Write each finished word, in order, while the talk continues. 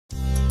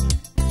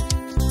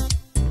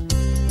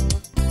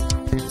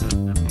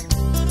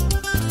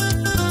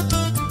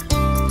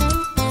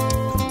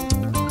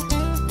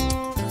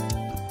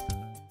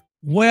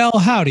Well,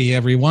 howdy,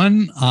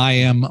 everyone. I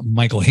am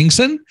Michael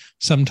Hingson,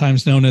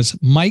 sometimes known as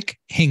Mike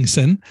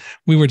Hingson.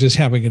 We were just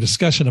having a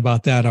discussion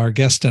about that, our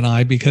guest and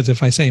I, because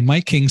if I say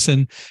Mike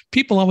Hingson,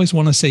 people always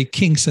want to say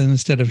Kingson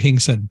instead of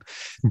Hingson.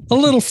 A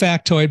little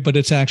factoid, but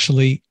it's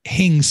actually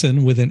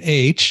Hingson with an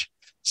H.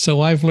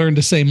 So I've learned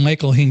to say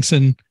Michael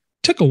Hingson.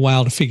 Took a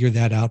while to figure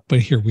that out, but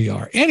here we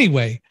are.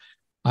 Anyway,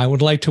 I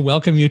would like to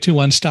welcome you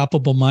to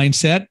Unstoppable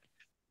Mindset,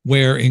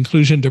 where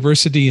inclusion,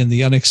 diversity, and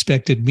the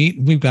unexpected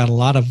meet. We've got a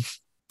lot of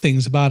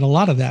things about a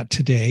lot of that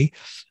today.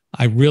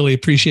 I really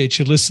appreciate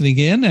you listening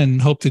in and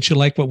hope that you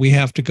like what we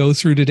have to go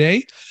through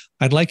today.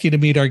 I'd like you to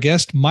meet our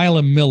guest,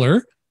 Milam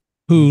Miller,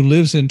 who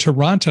lives in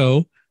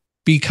Toronto.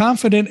 Be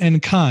confident and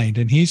kind,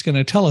 and he's going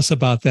to tell us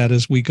about that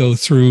as we go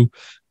through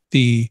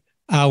the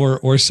hour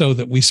or so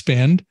that we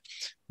spend.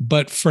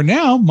 But for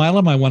now,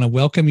 Milam, I want to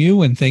welcome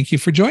you and thank you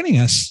for joining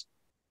us.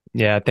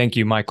 Yeah, thank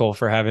you, Michael,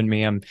 for having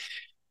me. I'm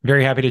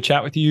very happy to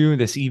chat with you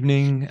this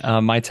evening.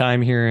 My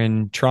time here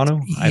in Toronto.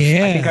 I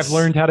think I've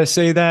learned how to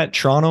say that.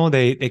 Toronto.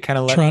 They kind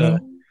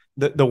of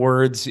let the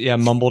words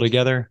mumble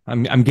together.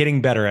 I'm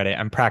getting better at it.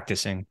 I'm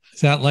practicing. Is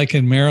that like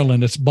in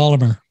Maryland? It's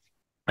Baltimore.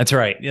 That's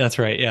right. That's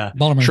right. Yeah.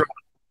 Baltimore.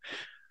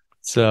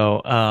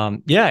 So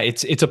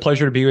it's a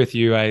pleasure to be with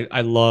you. I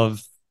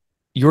love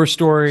your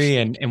story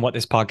and what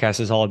this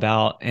podcast is all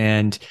about,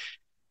 and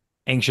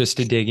anxious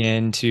to dig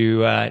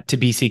into to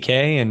BCK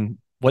and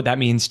what that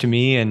means to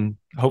me, and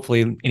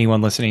hopefully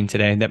anyone listening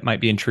today that might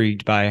be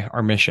intrigued by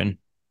our mission.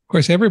 Of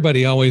course,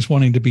 everybody always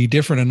wanting to be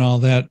different and all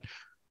that.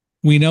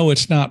 We know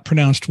it's not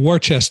pronounced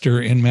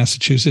Worcester in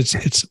Massachusetts.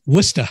 It's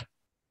Worcester.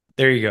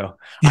 There you go.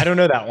 I don't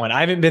know that one.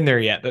 I haven't been there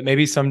yet, but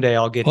maybe someday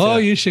I'll get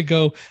to. You should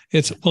go.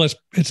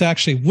 It's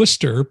actually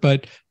Worcester,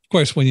 but of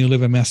course, when you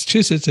live in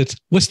Massachusetts, it's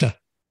Worcester.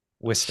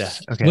 Worcester.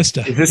 Okay.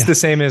 Worcester. Is this the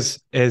same as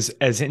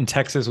in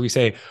Texas we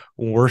say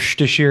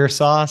Worcestershire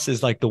sauce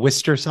is like the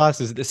Worcester sauce?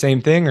 Is it the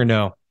same thing or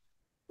no?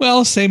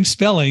 Well, same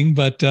spelling,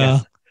 but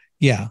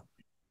yeah.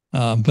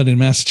 But in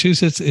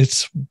Massachusetts,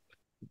 it's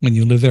when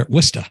you live there,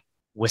 Worcester.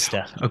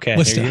 Worcester. Okay.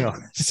 Worcester. There you go.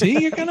 See,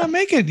 you're going to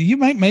make it. You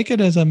might make it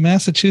as a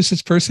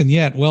Massachusetts person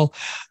yet. Well,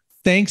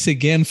 thanks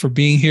again for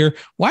being here.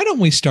 Why don't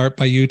we start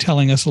by you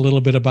telling us a little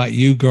bit about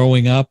you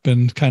growing up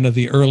and kind of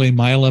the early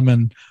Milam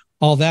and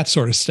all that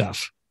sort of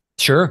stuff?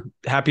 Sure.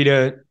 Happy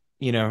to,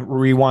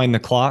 rewind the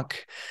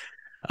clock.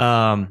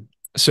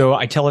 So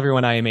I tell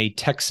everyone I am a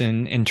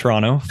Texan in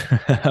Toronto.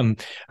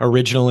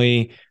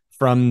 Originally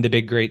from the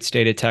big, great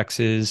state of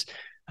Texas.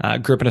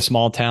 Grew up in a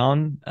small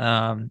town.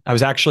 I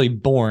was actually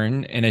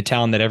born in a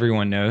town that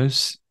everyone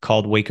knows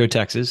called Waco,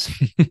 Texas.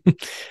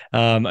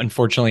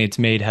 Unfortunately, it's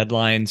made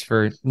headlines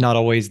for not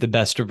always the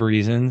best of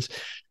reasons.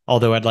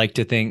 Although I'd like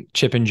to think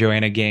Chip and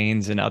Joanna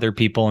Gaines and other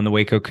people in the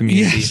Waco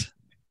community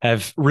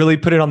have really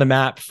put it on the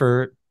map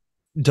for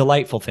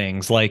delightful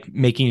things like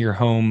making your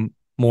home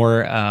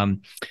more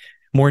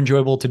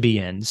enjoyable to be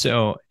in.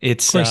 So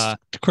it's of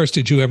course,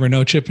 did you ever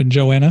know Chip and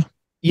Joanna?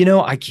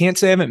 I can't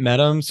say I haven't met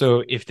them.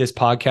 So if this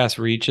podcast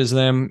reaches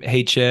them,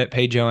 hey Chip,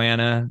 hey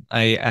Joanna,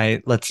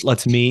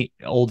 let's meet,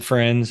 old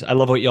friends. I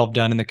love what y'all have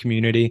done in the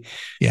community.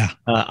 Yeah.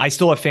 I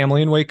still have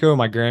family in Waco.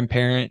 My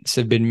grandparents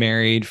have been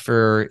married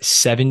for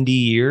 70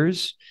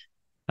 years.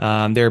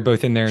 They're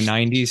both in their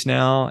 90s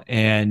now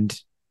and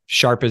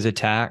sharp as a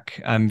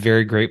tack. I'm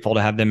very grateful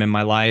to have them in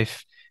my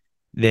life.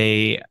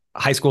 They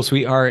high school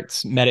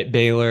sweethearts, met at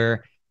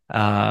Baylor.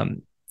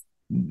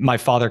 My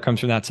father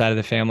comes from that side of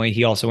the family.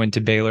 He also went to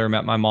Baylor,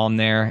 met my mom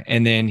there.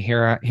 And then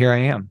here I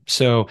am.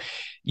 So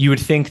you would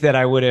think that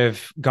I would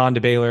have gone to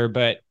Baylor,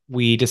 but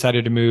we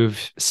decided to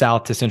move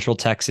south to Central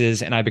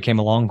Texas, and I became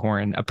a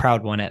Longhorn, a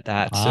proud one at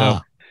that. So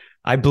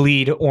I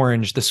bleed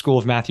orange, the school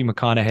of Matthew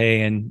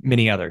McConaughey and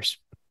many others.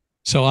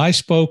 So I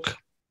spoke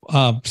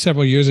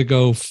several years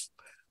ago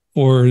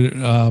for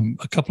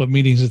a couple of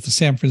meetings at the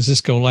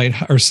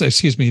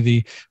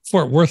the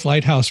Fort Worth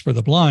Lighthouse for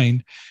the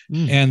Blind.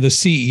 And the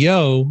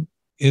CEO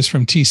is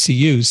from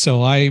TCU.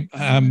 So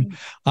I'm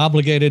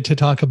obligated to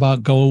talk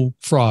about Go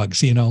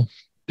Frogs,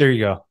 There you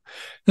go.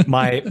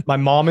 My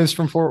mom is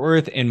from Fort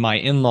Worth, and my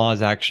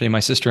in-laws, actually, my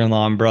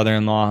sister-in-law and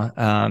brother-in-law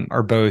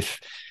are both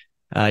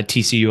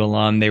TCU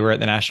alum. They were at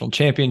the national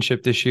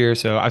championship this year.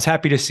 So I was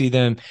happy to see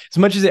them. As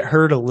much as it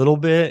hurt a little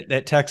bit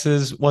that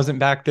Texas wasn't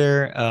back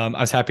there, I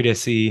was happy to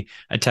see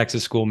a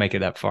Texas school make it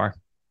that far.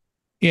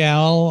 Yeah,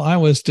 I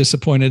was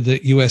disappointed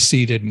that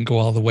USC didn't go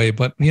all the way,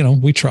 but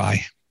we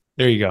try.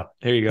 There you go.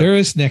 There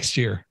is next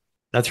year.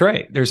 That's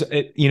right.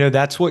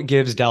 That's what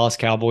gives Dallas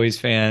Cowboys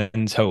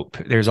fans hope.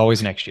 There's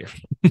always next year.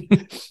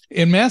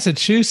 In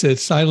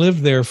Massachusetts, I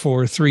lived there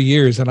for 3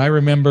 years, and I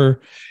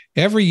remember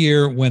every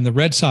year when the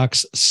Red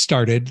Sox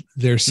started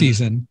their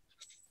season,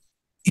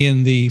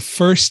 in the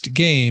first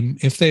game,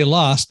 if they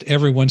lost,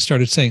 everyone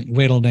started saying,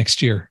 wait till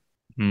next year.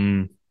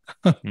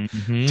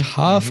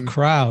 Tough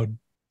crowd.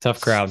 Tough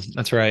crowd.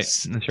 That's right.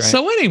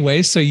 So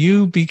anyway, so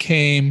you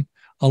became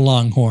a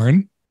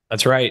Longhorn.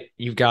 That's right.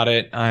 You've got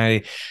it.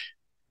 I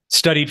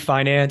studied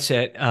finance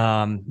at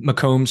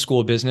Macomb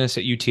School of Business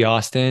at UT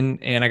Austin.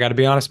 And I got to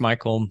be honest,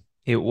 Michael,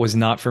 it was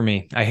not for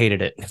me. I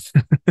hated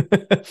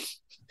it.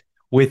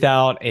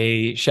 without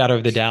a shadow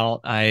of the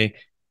doubt.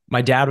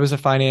 My dad was a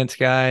finance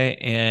guy,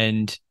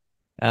 and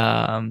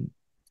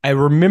I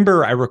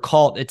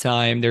recall at the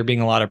time there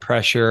being a lot of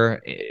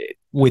pressure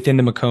within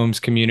the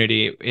McCombs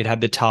community. It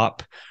had the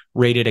top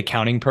rated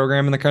accounting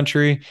program in the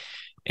country,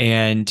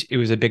 and it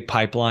was a big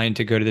pipeline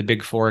to go to the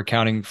big four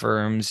accounting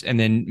firms. And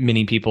then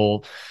many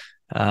people,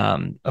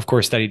 of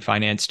course, studied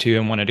finance too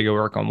and wanted to go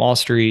work on Wall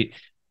Street.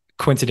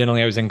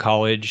 Coincidentally, I was in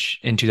college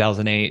in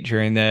 2008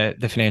 during the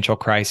financial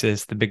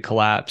crisis, the big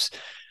collapse.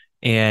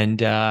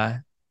 And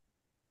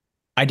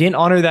I didn't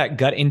honor that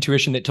gut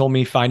intuition that told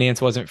me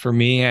finance wasn't for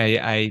me.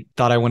 I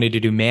thought I wanted to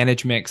do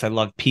management because I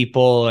love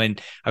people.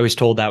 And I was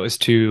told that was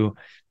too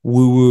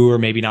woo-woo or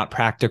maybe not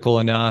practical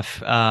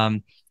enough.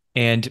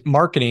 And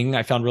marketing,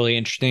 I found really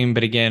interesting.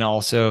 But again,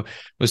 also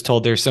was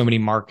told there's so many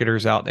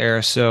marketers out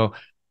there. So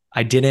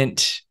I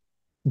didn't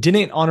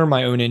honor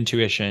my own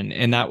intuition.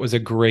 And that was a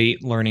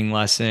great learning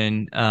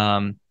lesson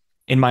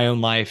in my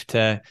own life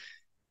to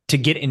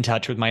get in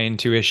touch with my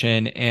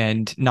intuition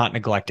and not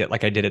neglect it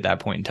like I did at that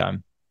point in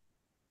time.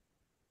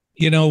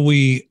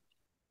 We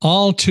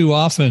all too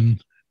often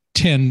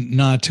tend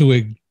not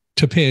to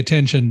pay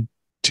attention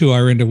to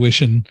our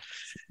intuition,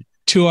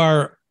 to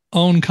our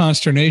own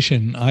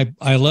consternation.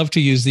 I love to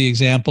use the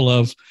example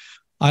of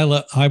I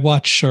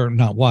watch, or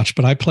not watch,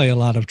 but I play a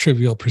lot of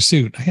Trivial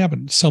Pursuit. I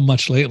haven't so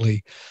much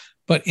lately,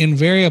 but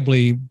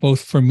invariably,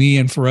 both for me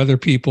and for other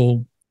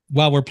people,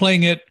 while we're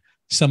playing it,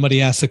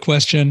 somebody asks a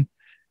question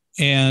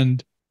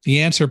and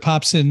the answer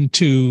pops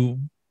into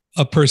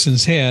a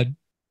person's head,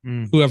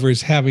 whoever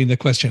is having the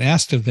question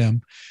asked of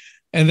them,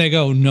 and they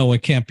go, no,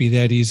 it can't be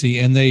that easy.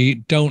 And they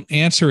don't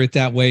answer it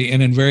that way.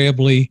 And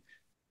invariably,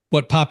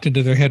 what popped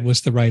into their head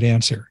was the right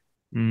answer.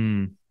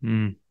 And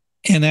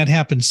that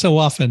happens so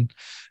often.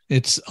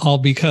 It's all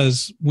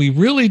because we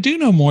really do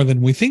know more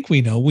than we think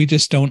we know. We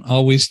just don't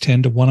always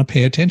tend to want to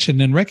pay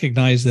attention and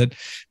recognize that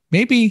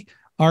maybe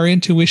our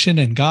intuition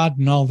and God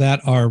and all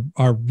that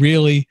are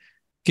really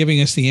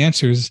giving us the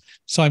answers.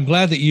 So I'm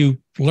glad that you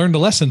learned a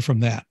lesson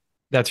from that.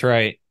 That's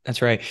right.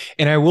 That's right.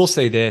 And I will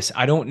say this,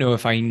 I don't know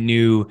if I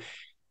knew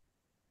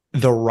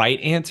the right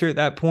answer at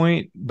that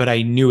point, but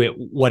I knew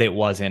what it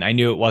wasn't. I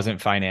knew it wasn't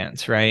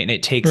finance, right? And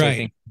it takes, I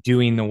think,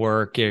 doing the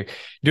work or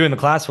doing the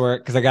classwork,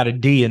 because I got a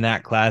D in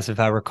that class, if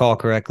I recall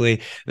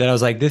correctly, that I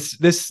was like,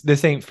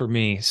 this ain't for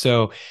me.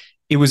 So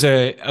it was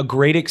a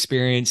great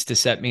experience to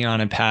set me on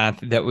a path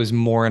that was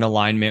more in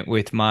alignment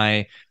with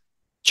my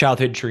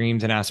childhood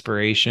dreams and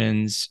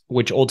aspirations,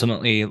 which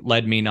ultimately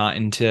led me not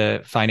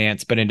into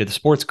finance, but into the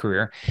sports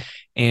career.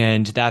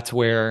 And that's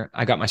where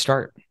I got my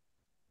start.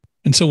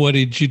 And so what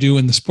did you do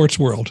in the sports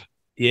world?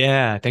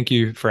 Yeah, thank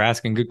you for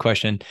asking. Good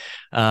question.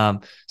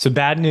 So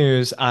bad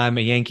news, I'm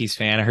a Yankees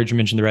fan. I heard you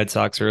mention the Red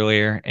Sox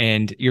earlier,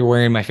 and you're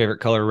wearing my favorite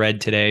color,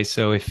 red, today.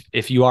 So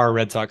if you are a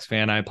Red Sox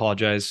fan, I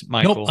apologize,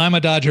 Michael. Nope, I'm a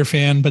Dodger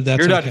fan, but that's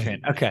You're a Dodger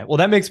fan. Okay, well,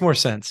 that makes more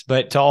sense.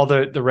 But to all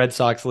the Red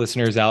Sox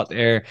listeners out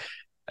there,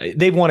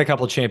 they've won a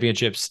couple of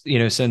championships,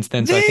 since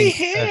then. So I think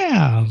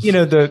have.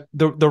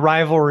 The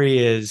rivalry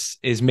is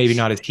maybe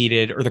not as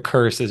heated, or the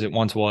curse as it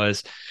once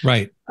was.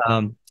 Right.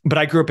 But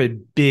I grew up a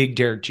big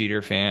Derek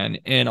Jeter fan,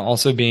 and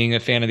also being a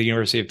fan of the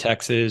University of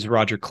Texas.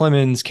 Roger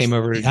Clemens came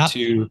over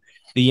to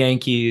the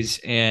Yankees,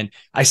 and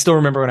I still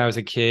remember when I was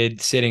a kid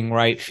sitting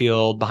right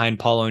field behind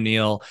Paul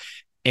O'Neill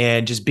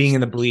and just being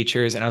in the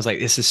bleachers. And I was like,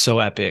 this is so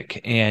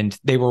epic. And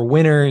they were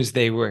winners.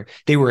 They were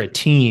a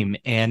team,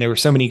 and there were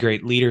so many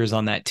great leaders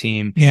on that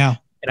team. Yeah.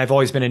 And I've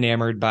always been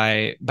enamored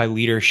by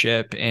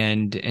leadership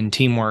and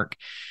teamwork.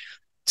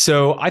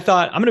 So I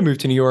thought, I'm going to move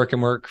to New York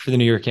and work for the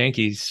New York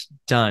Yankees.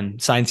 Done.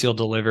 Signed, sealed,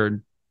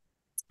 delivered.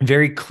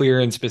 Very clear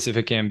and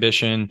specific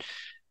ambition.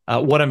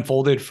 What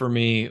unfolded for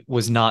me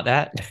was not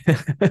that.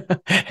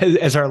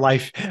 As our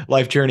life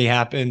journey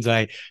happens,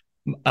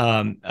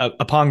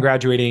 upon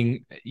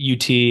graduating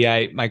UT,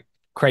 my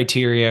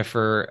criteria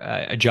for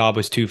a job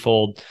was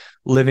twofold: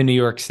 live in New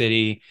York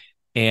City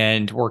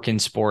and work in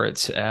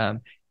sports.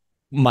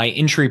 My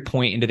entry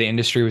point into the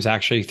industry was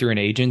actually through an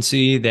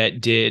agency that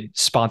did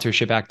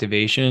sponsorship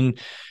activation.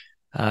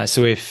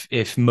 So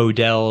if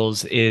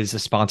Modell's is a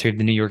sponsor of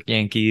the New York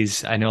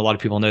Yankees, I know a lot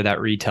of people know that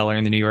retailer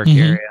in the New York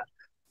area,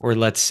 or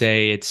let's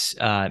say it's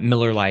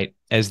Miller Lite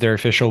as their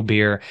official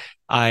beer.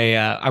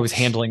 I was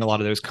handling a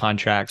lot of those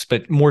contracts,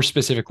 but more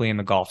specifically in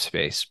the golf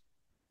space.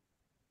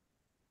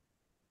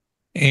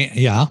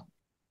 Yeah.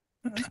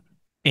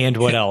 And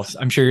what else?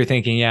 I'm sure you're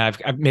thinking, yeah,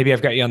 maybe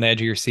I've got you on the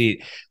edge of your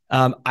seat.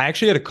 I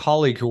actually had a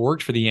colleague who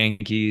worked for the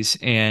Yankees,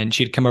 and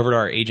she'd come over to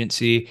our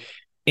agency,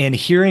 and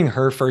hearing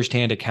her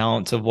firsthand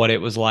accounts of what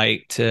it was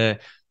like to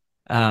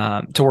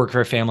work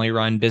for a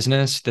family-run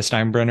business, the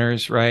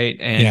Steinbrenners, right?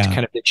 And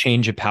kind of the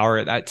change of power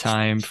at that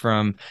time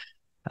from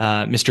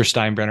Mr.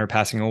 Steinbrenner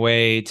passing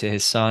away to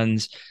his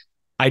sons.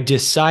 I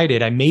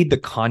made the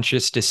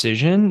conscious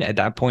decision at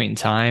that point in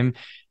time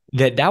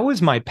that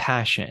was my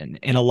passion.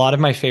 And a lot of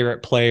my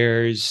favorite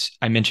players,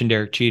 I mentioned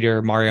Derek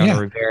Jeter, Mariano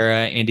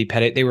Rivera, Andy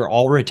Pettitte, they were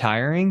all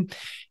retiring.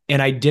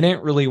 And I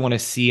didn't really want to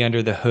see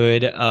under the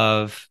hood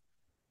of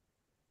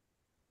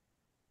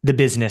the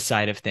business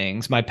side of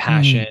things, my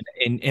passion,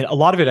 Mm. and a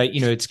lot of it,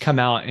 it's come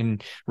out in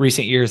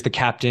recent years. The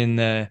Captain,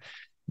 the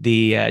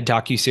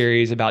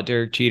docu-series about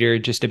Derek Jeter,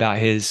 just about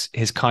his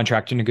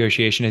contract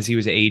negotiation as he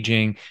was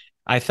aging.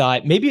 I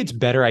thought maybe it's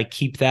better I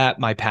keep that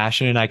my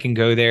passion and I can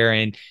go there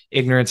and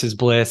ignorance is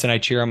bliss and I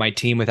cheer on my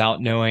team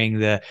without knowing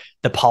the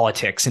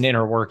politics and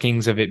inner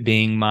workings of it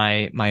being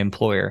my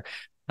employer.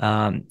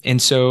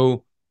 And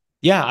so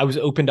yeah, I was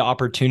open to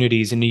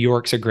opportunities, and New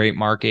York's a great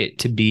market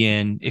to be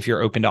in if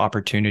you're open to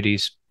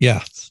opportunities.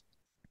 Yeah.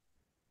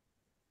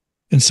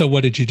 And so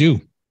what did you do?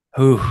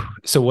 Ooh,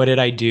 so what did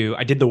I do?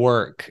 I did the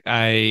work.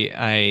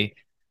 I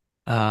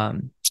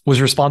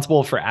was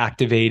responsible for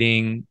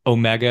activating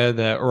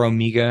Omega, or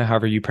Omega,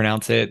 however you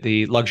pronounce it,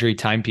 the luxury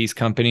timepiece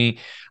company.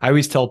 I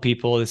always tell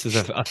people this is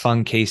a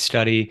fun case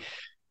study.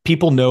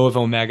 People know of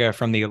Omega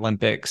from the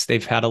Olympics.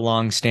 They've had a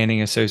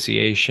long-standing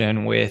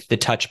association with the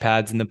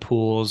touchpads in the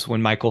pools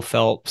when Michael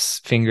Phelps'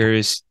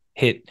 fingers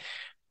hit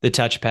the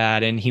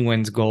touchpad and he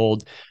wins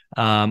gold,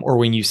 or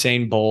when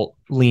Usain Bolt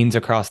leans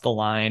across the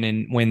line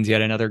and wins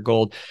yet another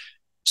gold.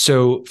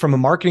 So from a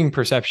marketing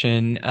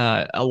perception,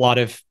 a lot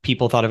of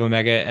people thought of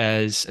Omega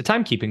as a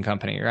timekeeping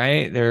company,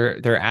 right?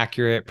 They're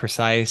accurate,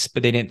 precise,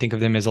 but they didn't think of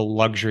them as a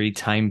luxury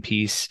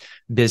timepiece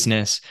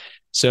business.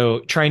 So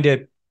trying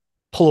to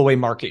pull away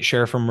market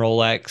share from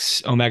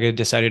Rolex, Omega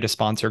decided to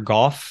sponsor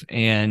golf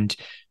and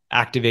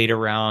activate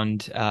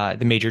around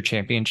the major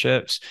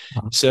championships.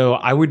 So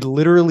I would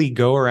literally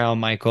go around,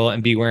 Michael,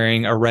 and be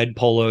wearing a red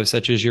polo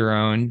such as your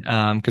own,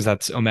 because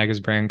that's Omega's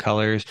brand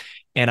colors.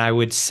 And I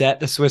would set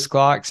the Swiss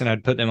clocks and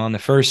I'd put them on the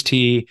first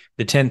tee,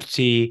 the 10th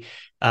tee,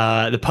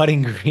 the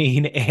putting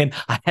green, and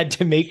I had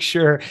to make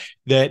sure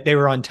that they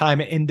were on time.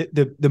 And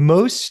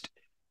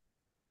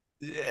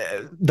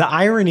the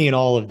irony in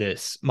all of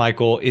this,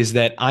 Michael, is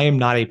that I am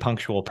not a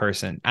punctual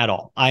person at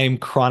all. I am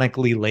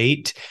chronically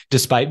late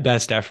despite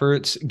best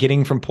efforts.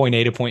 Getting from point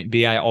A to point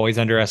B, I always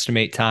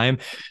underestimate time.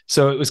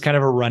 So it was kind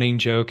of a running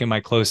joke in my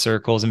close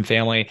circles and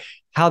family.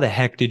 How the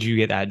heck did you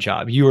get that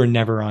job? You were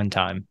never on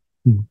time.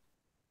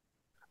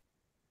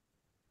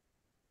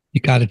 You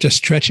got to just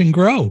stretch and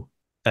grow.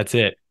 That's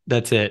it.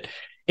 That's it.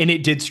 And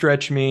it did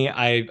stretch me.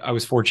 I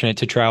was fortunate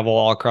to travel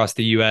all across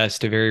the US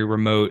to very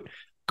remote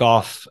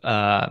golf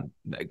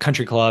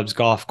country clubs,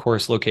 golf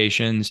course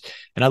locations,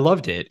 and I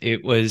loved it.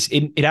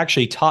 It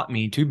actually taught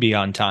me to be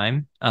on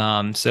time.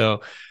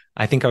 So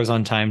I think I was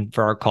on time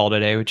for our call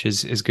today, which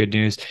is good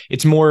news.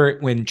 It's more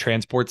when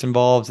transport's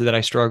involved that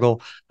I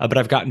struggle, but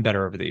I've gotten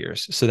better over the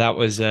years. So that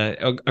was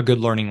a good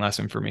learning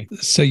lesson for me.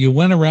 So you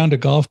went around to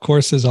golf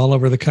courses all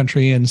over the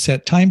country and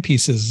set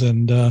timepieces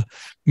and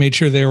made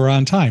sure they were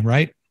on time,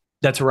 right?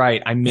 That's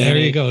right. There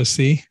you go.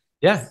 See?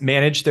 Yeah,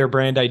 managed their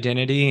brand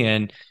identity,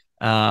 and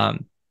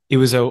it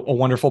was a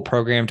wonderful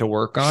program to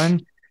work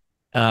on.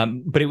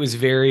 But it was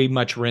very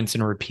much rinse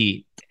and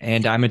repeat.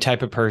 And I'm a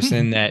type of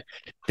person that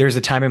there's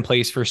a time and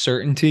place for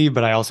certainty,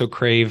 but I also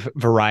crave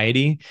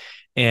variety.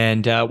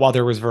 And while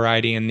there was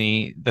variety in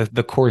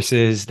the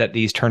courses that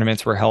these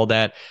tournaments were held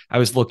at, I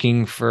was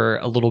looking for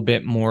a little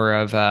bit more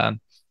of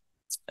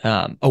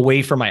a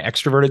way for my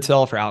extroverted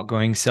self or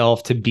outgoing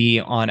self to be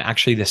on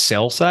actually the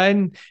sales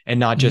side and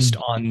not just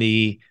on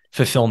the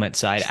fulfillment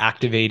side,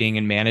 activating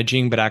and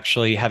managing, but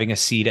actually having a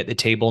seat at the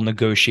table,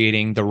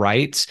 negotiating the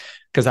rights.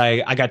 Because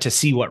I got to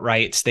see what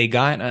rights they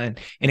got, and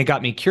it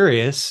got me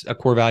curious, a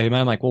core value of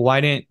mine. I'm like, well, why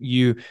didn't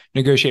you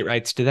negotiate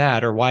rights to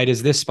that? Or why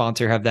does this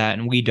sponsor have that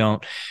and we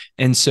don't?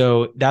 And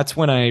so that's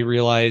when I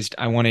realized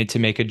I wanted to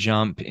make a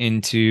jump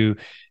into,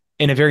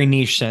 in a very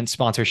niche sense,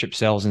 sponsorship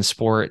sales in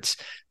sports,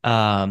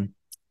 but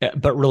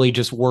really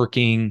just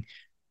working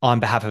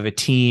on behalf of a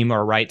team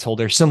or rights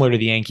holder, similar to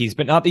the Yankees,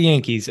 but not the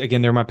Yankees.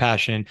 Again, they're my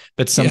passion,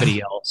 but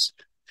somebody else.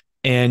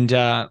 And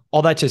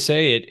all that to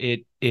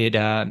say,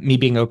 me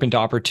being open to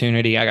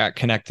opportunity, I got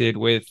connected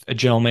with a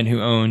gentleman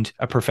who owned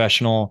a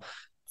professional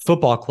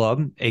football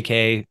club,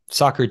 aka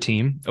soccer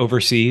team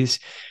overseas.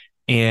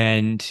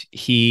 And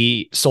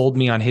he sold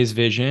me on his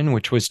vision,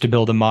 which was to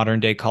build a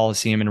modern day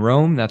Coliseum in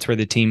Rome. That's where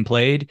the team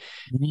played.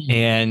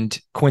 And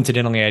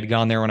coincidentally, I had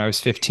gone there when I was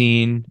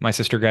 15. My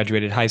sister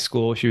graduated high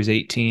school. She was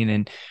 18.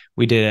 And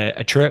we did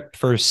a trip,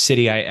 first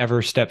city I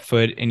ever stepped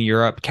foot in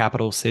Europe,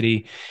 capital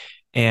city,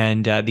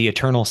 and the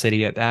eternal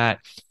city at that.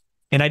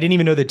 And I didn't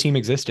even know the team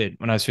existed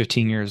when I was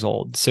 15 years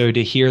old. So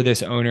to hear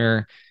this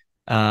owner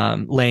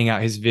laying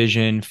out his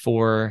vision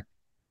for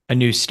a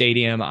new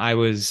stadium, I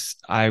was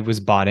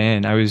bought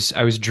in. I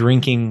was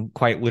drinking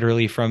quite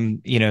literally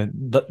from,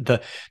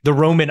 the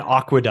Roman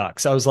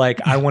aqueducts. I was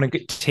like, I want to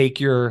take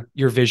your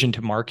vision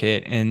to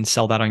market and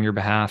sell that on your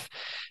behalf,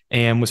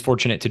 and was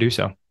fortunate to do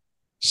so.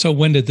 So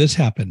when did this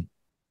happen?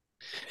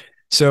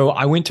 So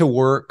I went to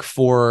work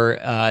for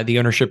the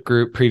ownership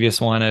group, previous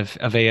one of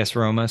AS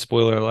Roma,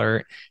 spoiler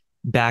alert,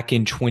 back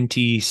in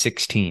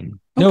 2016.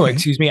 Okay. No,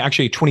 excuse me,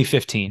 actually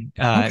 2015.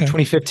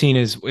 2015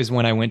 is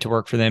when I went to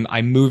work for them.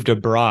 I moved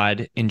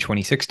abroad in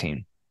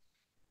 2016.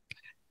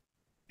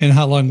 And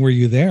how long were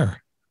you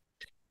there?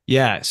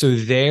 Yeah, so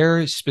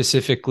there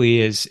specifically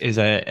is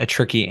a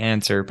tricky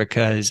answer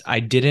because I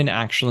didn't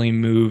actually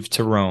move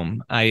to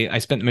Rome. I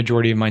spent the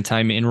majority of my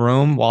time in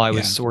Rome while I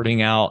was Yeah.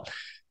 sorting out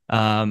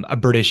a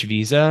British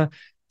visa.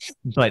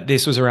 But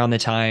this was around the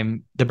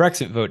time the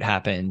Brexit vote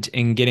happened,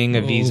 and getting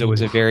a visa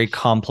was a Oh, very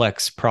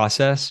complex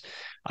process.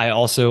 I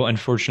also,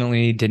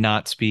 unfortunately, did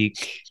not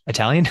speak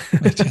Italian.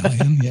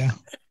 Italian. Yeah.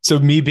 So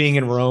me being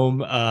in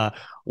Rome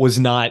was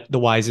not the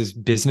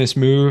wisest business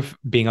move,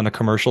 being on the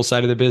commercial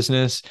side of the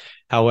business.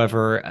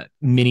 However,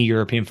 many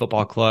European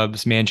football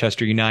clubs,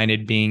 Manchester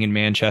United being in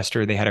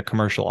Manchester, they had a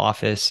commercial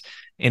office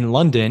in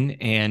London,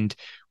 and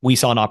we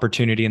saw an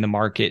opportunity in the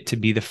market to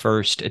be the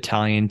first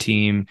Italian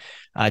team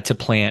to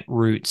plant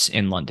roots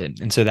in London.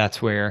 And so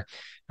that's where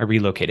I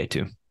relocated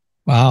to.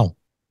 Wow.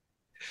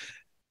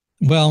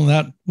 Well,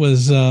 that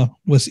was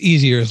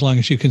easier as long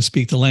as you can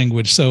speak the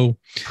language. So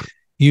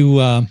you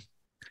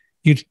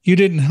you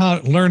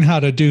didn't learn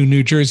how to do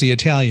New Jersey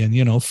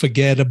Italian,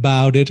 forget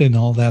about it and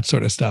all that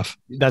sort of stuff.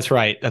 That's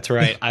right. That's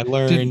right. I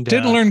learned.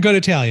 Didn't learn good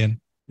Italian.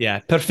 Yeah,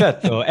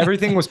 perfetto.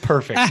 Everything was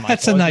perfect, That's Michael. a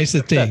It was nice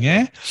thing,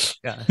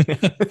 perfetto.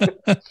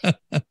 eh?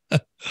 Yeah.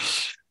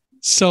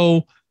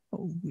 So,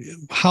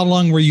 how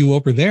long were you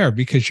over there?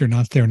 Because you're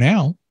not there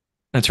now.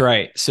 That's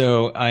right.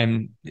 So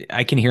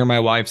I can hear my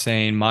wife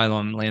saying,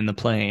 Milam, land the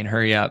plane,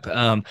 hurry up.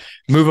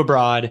 Move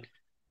abroad,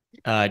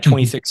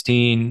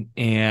 2016.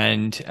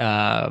 And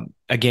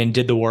again,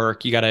 did the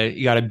work. You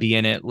gotta be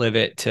in it, live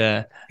it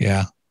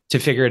Yeah. to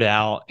figure it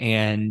out.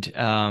 And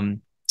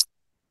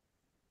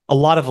a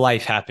lot of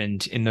life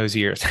happened in those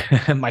years.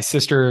 My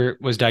sister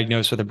was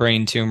diagnosed with a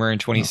brain tumor in Oh,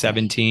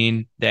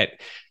 2017 that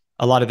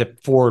a lot of the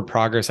forward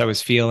progress I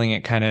was feeling,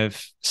 it kind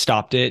of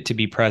stopped it to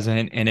be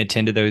present and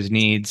attend to those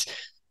needs.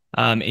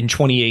 In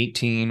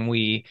 2018,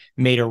 we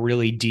made a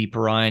really deep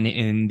run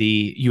in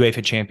the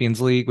UEFA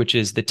Champions League, which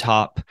is the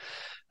top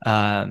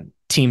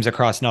teams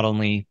across not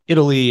only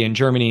Italy and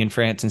Germany and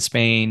France and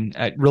Spain,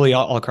 really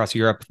all across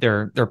Europe.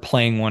 They're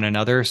playing one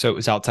another, so it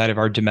was outside of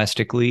our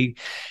domestic league,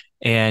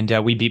 and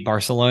we beat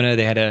Barcelona.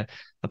 They had a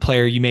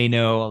player you may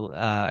know,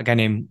 a guy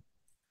named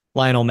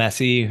Lionel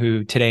Messi,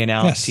 who today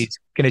announced yes. he's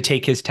going to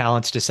take his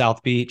talents to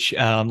South Beach,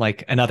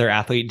 like another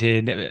athlete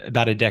did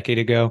about a decade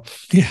ago.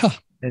 Yeah.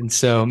 And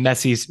so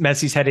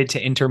Messi's headed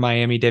to Inter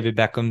Miami, David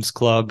Beckham's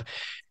club,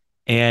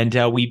 and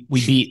we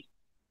beat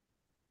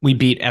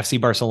FC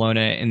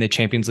Barcelona in the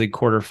Champions League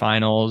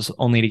quarterfinals,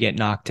 only to get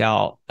knocked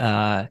out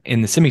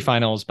in the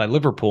semifinals by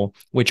Liverpool,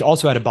 which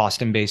also had a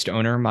Boston-based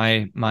owner.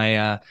 My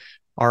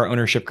our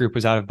ownership group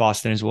was out of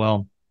Boston as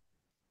well,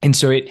 and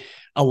so it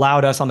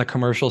allowed us on the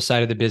commercial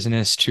side of the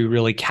business to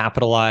really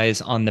capitalize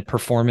on the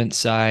performance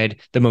side,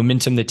 the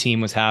momentum the team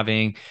was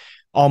having,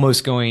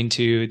 almost going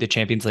to the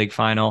Champions League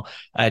final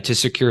to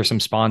secure some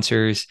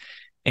sponsors.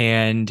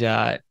 And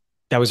that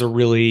was a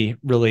really,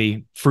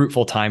 really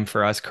fruitful time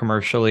for us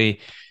commercially.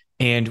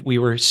 And we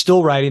were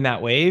still riding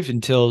that wave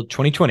until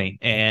 2020.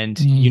 And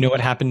you know what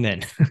happened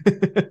then?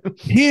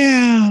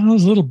 Yeah,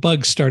 those little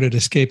bugs started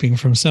escaping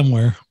from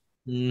somewhere.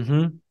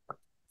 Mm-hmm.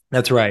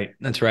 That's right.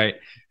 That's right.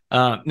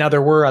 Now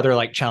there were other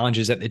like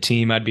challenges at the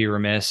team. I'd be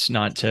remiss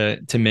not to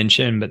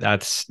mention, but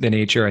that's the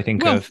nature, I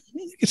think, Well, of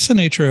it's the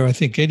nature of, I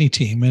think, any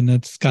team, and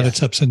it's got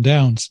its ups and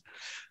downs.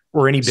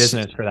 or any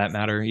business for that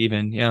matter,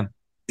 even. Yeah.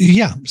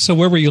 Yeah. So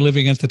where were you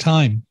living at the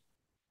time?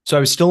 So I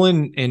was still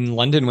in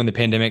London when the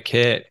pandemic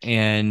hit,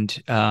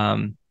 and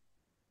I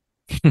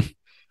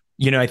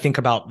think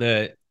about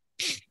the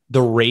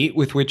rate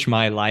with which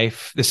my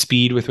life, the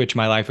speed with which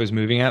my life was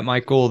moving at,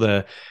 Michael,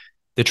 the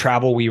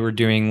travel we were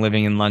doing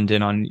living in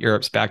London on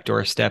Europe's back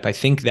doorstep. I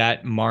think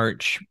that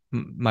March,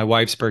 my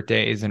wife's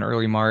birthday is in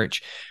early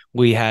March,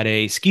 we had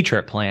a ski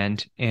trip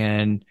planned,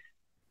 and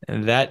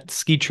that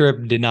ski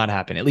trip did not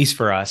happen, at least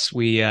for us.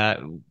 We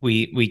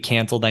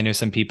canceled. I know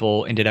some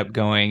people ended up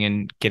going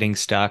and getting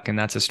stuck, and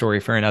that's a story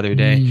for another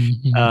day.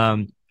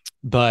 Mm-hmm.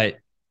 But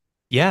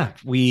yeah,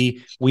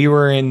 we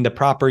were in the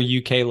proper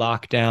UK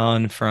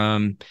lockdown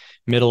from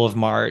middle of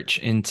March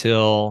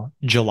until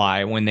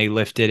July when they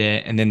lifted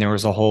it, and then there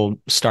was a whole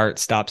start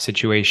stop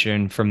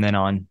situation from then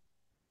on.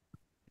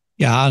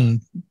 Yeah,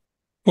 and of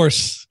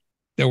course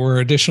there were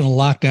additional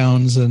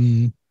lockdowns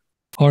and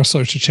all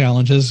sorts of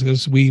challenges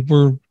because we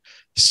were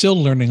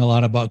still learning a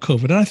lot about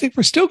COVID, and I think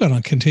we're still going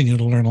to continue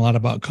to learn a lot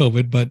about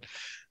COVID, but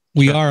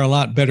we Sure. are a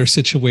lot better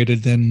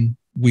situated than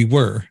we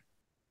were.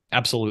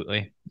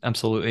 Absolutely.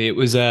 Absolutely. It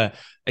was a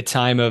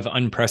time of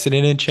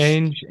unprecedented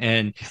change.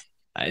 And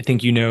I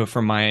think,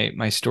 from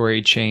my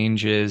story,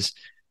 change is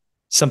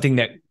something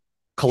that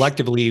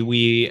collectively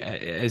we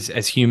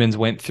as humans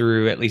went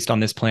through, at least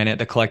on this planet,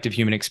 the collective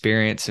human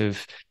experience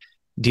of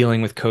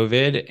dealing with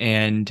COVID.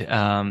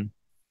 And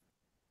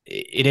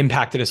it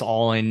impacted us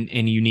all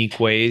in unique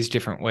ways,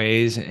 different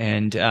ways.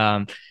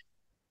 And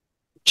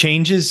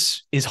change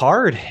is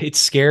hard. It's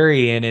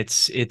scary, and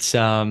it's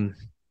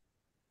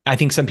I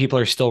think some people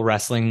are still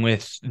wrestling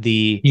with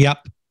the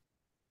Yep.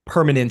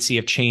 permanency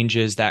of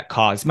changes that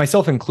cause,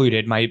 myself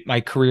included.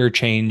 My career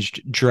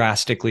changed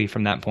drastically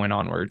from that point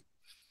onward.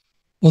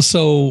 Well,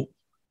 so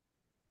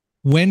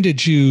when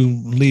did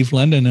you leave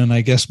London and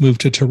I guess move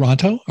to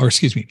Toronto, or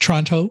excuse me,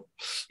 Toronto?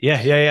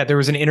 Yeah. There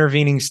was an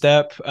intervening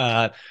step.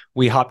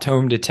 We hopped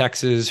home to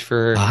Texas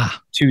for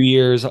Ah, 2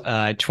 years,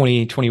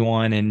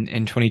 2021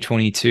 and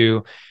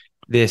 2022.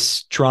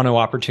 This Toronto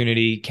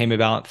opportunity came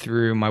about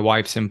through my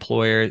wife's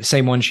employer,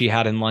 same one she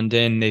had in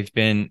London. They've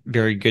been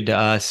very good to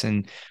us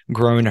and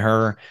grown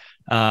her.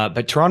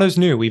 But Toronto's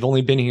new. We've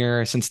only been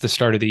here since the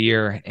start of the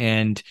year,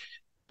 and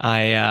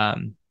I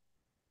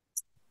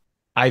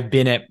I've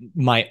been at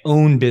my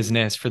own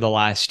business for the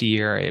last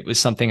year. It was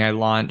something I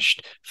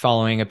launched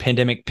following a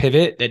pandemic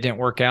pivot that didn't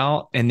work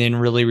out, and then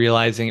really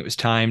realizing it was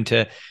time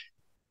to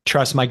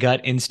trust my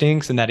gut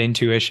instincts and that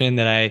intuition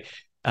that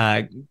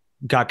I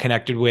got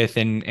connected with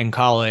in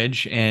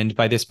college. And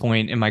by this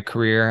point in my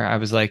career, I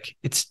was like,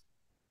 it's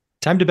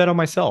time to bet on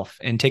myself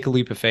and take a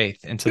leap of faith.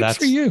 And so good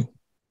for you.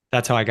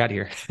 that's how I got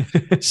here.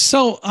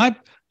 So I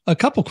a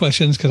couple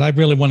questions because I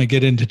really want to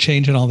get into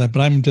change and all that,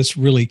 but I'm just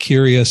really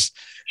curious.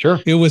 Sure.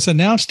 It was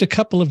announced a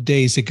couple of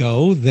days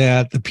ago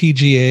that the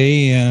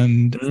PGA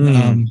and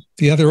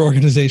the other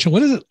organization,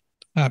 what is it?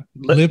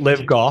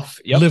 Live Golf.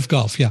 Yep. Live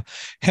Golf, yeah,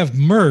 have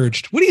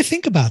merged. What do you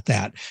think about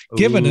that?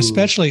 Given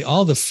especially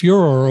all the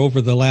furor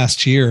over the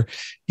last year,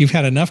 you've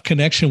had enough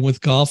connection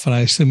with golf, and I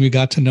assume you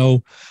got to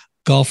know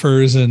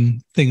golfers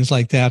and things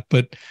like that.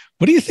 But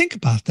what do you think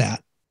about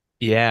that?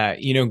 Yeah,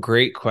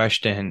 great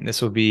question.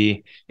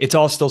 It's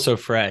all still so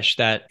fresh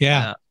that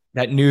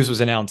that news was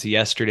announced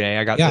yesterday.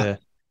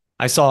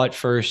 I saw it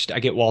first. I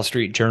get Wall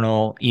Street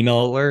Journal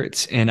email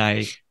alerts, and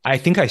I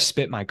think I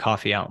spit my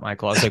coffee out,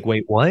 Michael. I was like,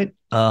 wait, what?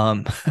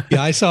 Yeah,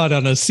 I saw it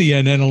on a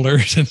CNN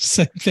alert and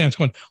Sam's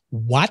going,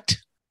 what?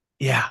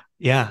 Yeah.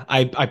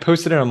 I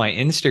posted it on my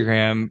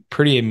Instagram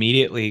pretty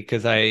immediately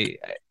because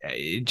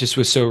it just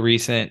was so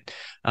recent.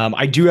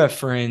 I do have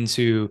friends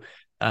who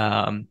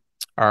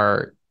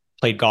are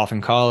played golf in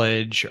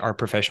college, are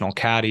professional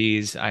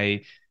caddies.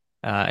 I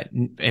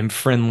am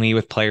friendly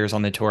with players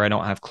on the tour. I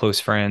don't have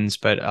close friends,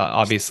 but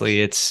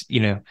obviously it's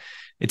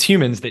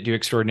humans that do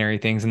extraordinary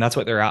things, and that's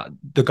what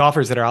the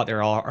golfers that are out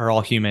there are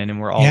all human, and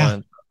we're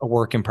all a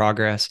work in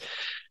progress.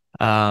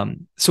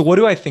 So what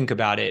do I think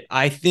about it?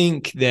 I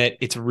think that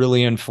it's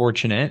really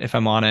unfortunate, if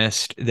I'm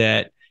honest,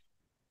 that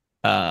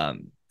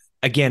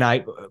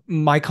again,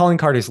 my calling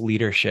card is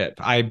leadership.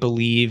 I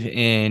believe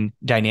in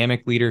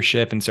dynamic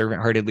leadership and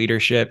servant-hearted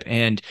leadership,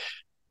 and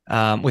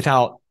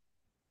without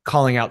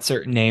calling out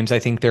certain names, I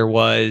think there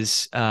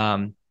was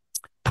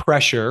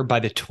pressure by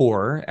the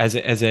tour as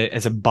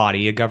a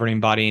body, a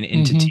governing body, an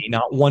entity,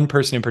 not one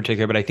person in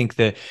particular, but I think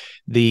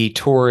the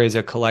tour as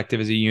a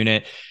collective, as a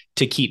unit,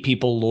 to keep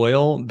people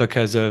loyal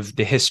because of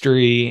the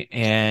history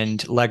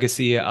and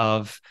legacy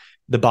of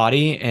the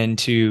body, and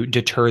to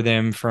deter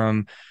them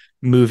from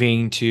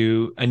moving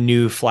to a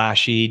new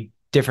flashy,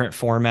 different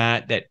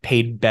format that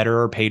paid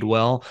better or paid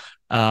well,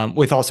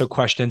 with also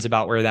questions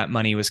about where that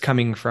money was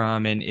coming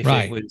from and if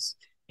it was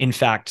in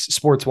fact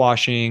sports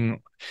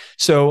washing.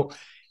 So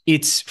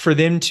it's for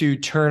them to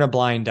turn a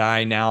blind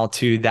eye now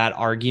to that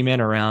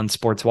argument around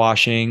sports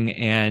washing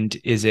and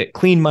is it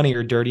clean money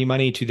or dirty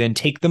money, to then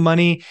take the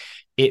money.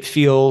 It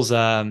feels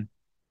a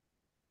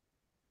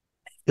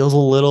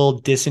little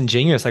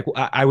disingenuous. Like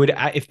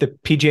if the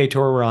PGA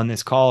Tour were on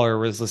this call or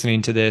was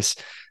listening to this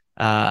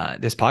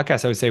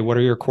podcast, I would say, what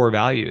are your core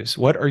values?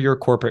 What are your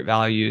corporate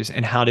values?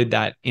 And how did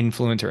that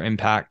influence or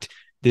impact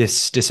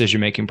this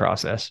decision-making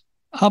process?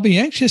 I'll be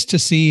anxious to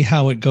see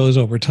how it goes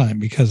over time,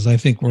 because I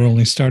think we're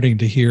only starting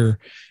to hear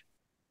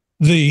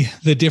the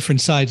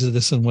different sides of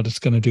this and what it's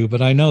going to do.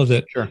 But I know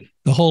that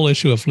the whole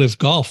issue of Live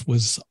Golf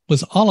was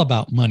all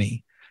about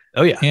money.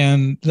 Oh yeah.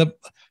 And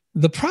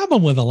the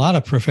problem with a lot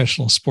of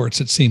professional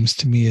sports, it seems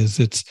to me, is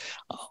it's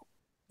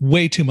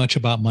way too much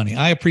about money.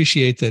 I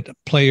appreciate that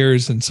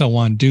players and so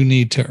on do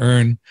need to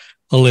earn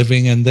a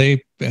living, and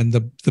the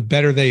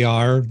better they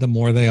are, the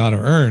more they ought to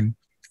earn.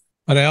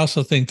 But I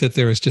also think that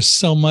there is just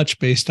so much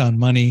based on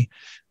money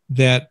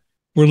that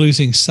we're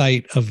losing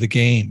sight of the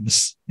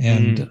games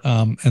and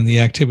the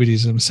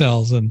activities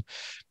themselves. And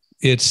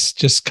it's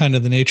just kind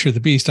of the nature of the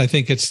beast. I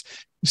think it's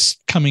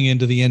coming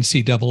into the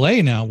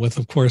NCAA now with,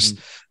 of course,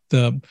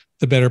 the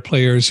better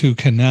players who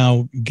can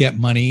now get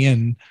money.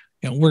 And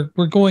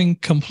we're going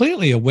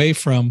completely away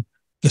from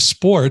the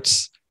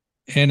sports,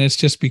 and it's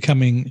just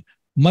becoming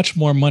much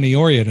more money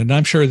oriented. And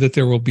I'm sure that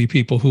there will be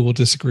people who will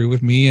disagree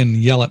with me and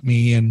yell at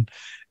me and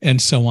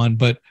so on.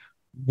 But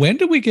when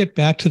do we get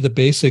back to the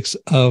basics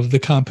of the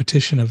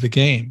competition of the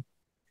game?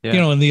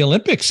 Yeah. And the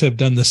Olympics have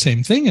done the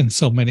same thing in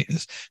so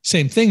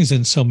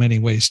many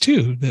ways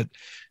too, that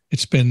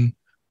it's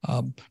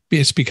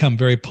become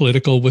very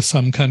political with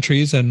some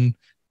countries, and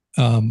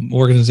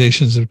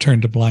organizations have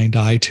turned a blind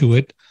eye to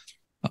it.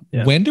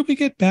 Yeah. When do we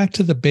get back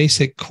to the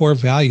basic core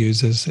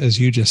values, as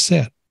you just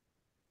said?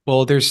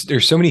 Well,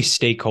 there's so many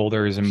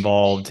stakeholders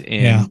involved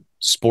in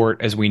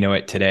sport as we know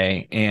it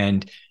today.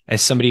 And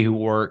as somebody who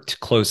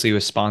worked closely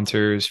with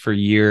sponsors for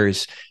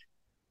years,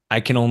 I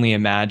can only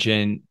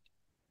imagine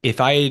if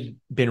I had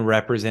been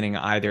representing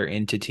either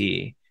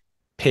entity,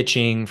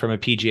 pitching from a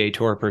PGA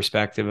Tour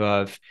perspective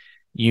of,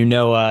 you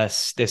know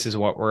us, this is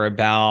what we're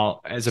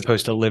about, as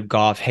opposed to Live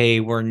Golf. Hey,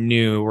 we're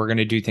new. We're going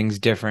to do things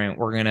different.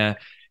 We're going to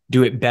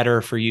do it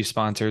better for you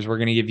sponsors. We're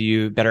going to give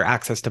you better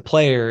access to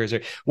players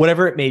or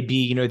whatever it may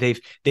be. You know,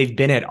 they've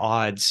been at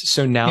odds.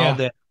 So now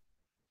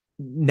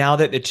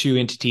that the two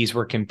entities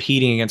were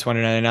competing against one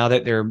another, now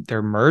that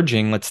they're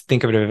merging, let's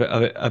think of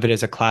it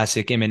as a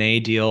classic M&A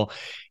deal.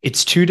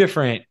 It's two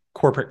different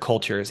corporate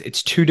cultures.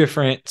 It's two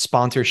different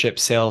sponsorship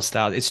sales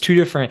styles. It's two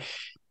different.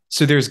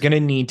 So there's going to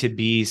need to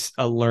be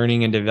a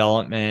learning and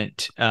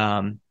development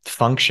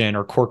function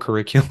or core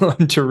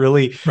curriculum to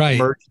really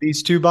merge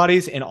these two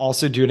bodies, and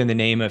also do it in the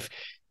name of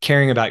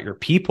caring about your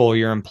people,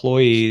 your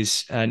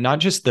employees, not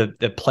just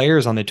the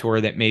players on the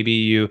tour that maybe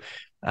you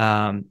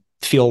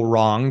feel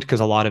wronged,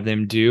 because a lot of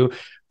them do.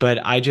 But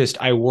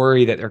I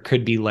worry that there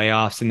could be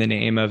layoffs in the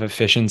name of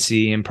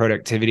efficiency and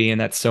productivity, and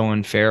that's so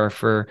unfair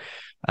for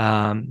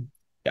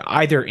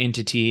either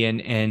entity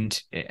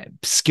and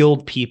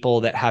skilled people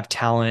that have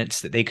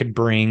talents that they could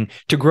bring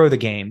to grow the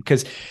game.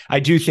 Because I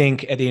do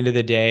think at the end of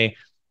the day,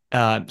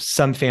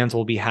 some fans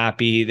will be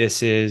happy.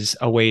 This is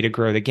a way to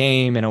grow the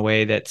game in a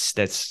way that's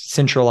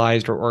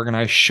centralized or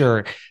organized,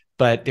 sure.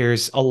 But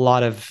there's a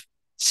lot of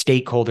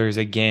stakeholders,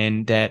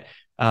 again, that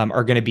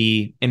are going to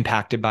be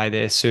impacted by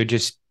this. So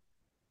just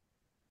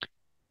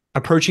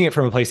approaching it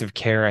from a place of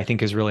care, I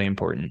think, is really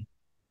important.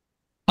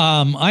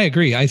 I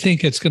agree. I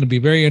think it's going to be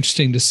very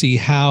interesting to see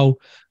how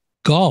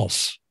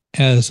golf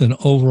as an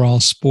overall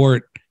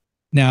sport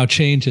now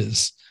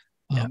changes.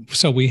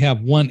 So we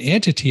have one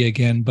entity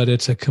again, but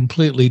it's a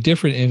completely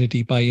different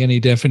entity by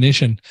any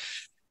definition.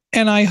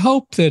 And I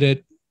hope that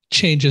it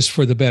changes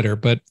for the better,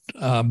 but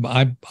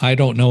I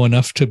don't know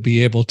enough to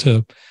be able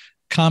to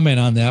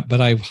comment on that.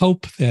 But I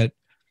hope that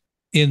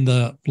in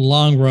the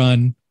long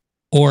run,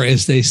 or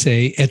as they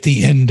say, at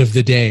the end of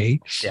the day,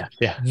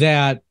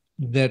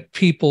 that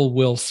people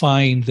will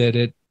find that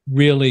it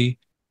really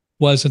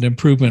was an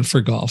improvement for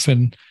golf.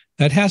 And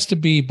that has to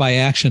be by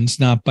actions,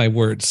 not by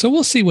words. So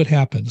we'll see what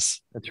happens.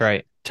 That's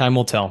right. Time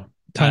will tell.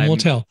 Time will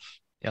tell.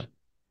 Yep.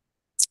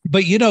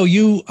 But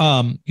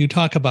you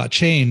talk about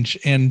change,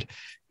 and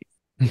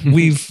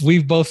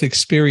we've both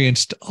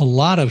experienced a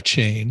lot of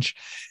change.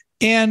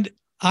 And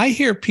I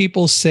hear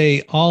people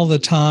say all the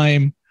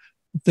time,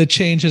 the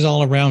change is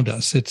all around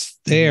us. It's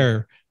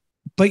there.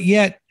 But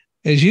yet,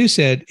 as you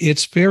said,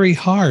 it's very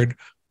hard.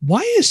 Why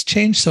is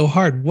change so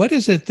hard? What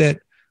is it that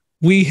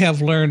we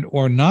have learned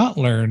or not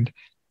learned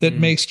that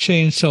makes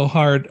change so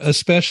hard,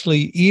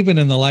 especially even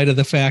in the light of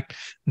the fact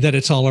that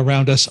it's all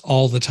around us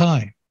all the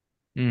time?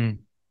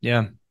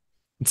 Yeah,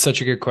 it's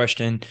such a good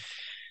question.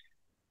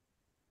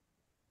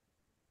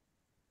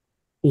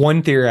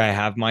 One theory I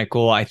have,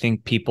 Michael, I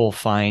think people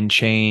find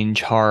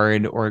change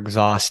hard or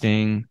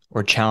exhausting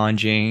or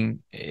challenging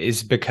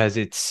is because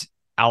it's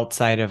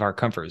outside of our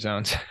comfort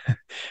zones.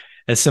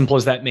 As simple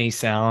as that may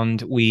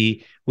sound,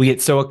 we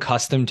get so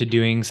accustomed to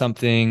doing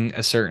something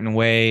a certain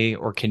way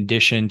or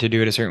conditioned to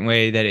do it a certain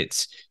way that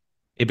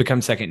it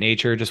becomes second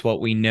nature, just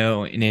what we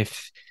know. And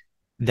if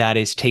that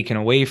is taken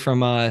away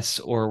from us,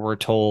 or we're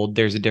told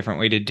there's a different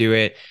way to do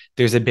it,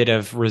 there's a bit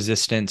of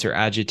resistance or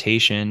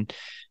agitation.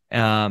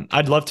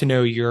 I'd love to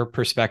know your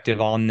perspective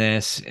on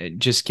this,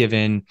 just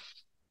given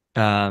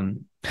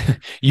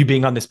you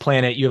being on this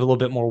planet. You have a little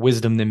bit more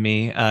wisdom than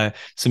me.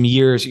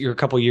 You're a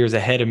couple years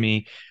ahead of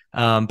me.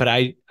 But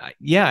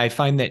I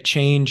find that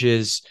change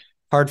is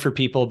hard for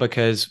people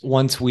because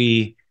once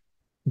we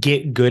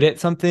get good at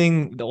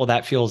something, well,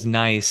 that feels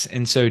nice.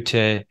 And so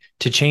to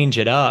change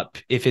it up,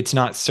 if it's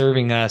not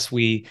serving us,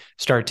 we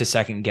start to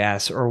second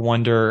guess or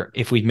wonder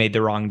if we've made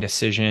the wrong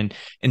decision,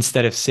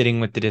 instead of sitting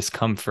with the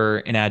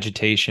discomfort and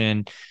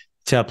agitation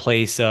to a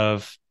place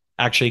of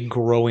actually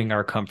growing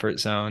our comfort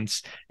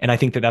zones. And I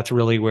think that that's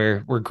really where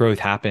growth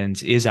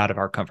happens, is out of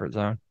our comfort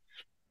zone.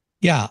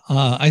 Yeah.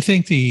 I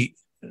think the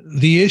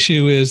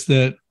issue is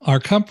that our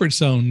comfort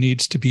zone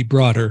needs to be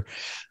broader.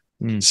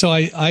 So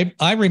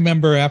I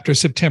remember after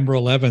September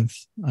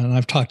 11th, and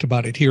I've talked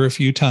about it here a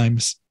few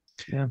times,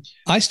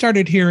 I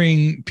started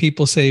hearing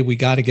people say, we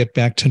got to get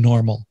back to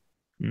normal.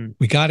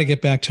 We got to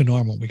get back to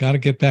normal. We got to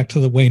get back to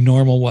the way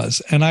normal was.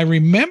 And I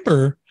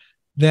remember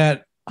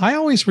that I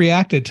always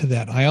reacted to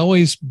that. I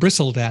always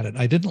bristled at it.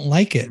 I didn't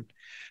like it.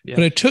 But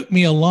it took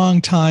me a long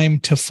time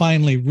to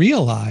finally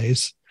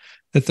realize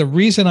that the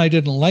reason I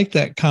didn't like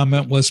that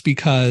comment was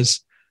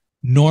because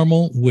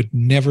normal would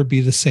never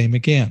be the same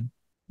again.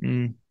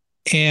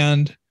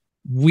 And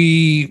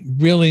we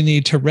really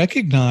need to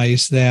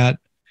recognize that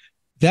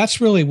that's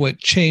really what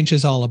change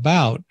is all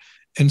about.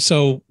 And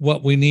so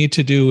what we need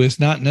to do is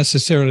not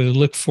necessarily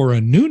look for a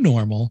new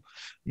normal,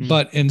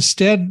 but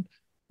instead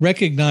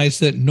recognize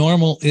that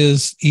normal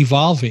is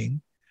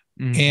evolving.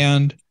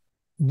 And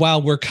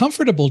while we're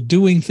comfortable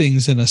doing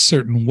things in a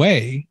certain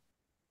way,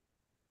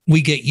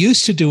 we get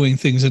used to doing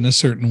things in a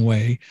certain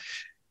way.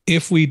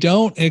 If we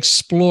don't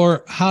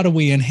explore how do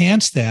we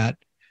enhance that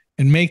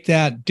and make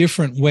that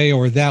different way,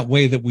 or that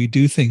way that we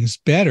do things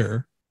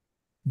better,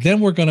 then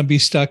we're going to be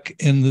stuck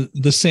in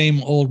the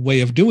same old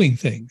way of doing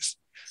things.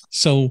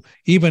 So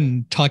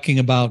even talking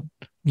about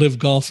Live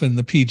Golf and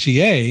the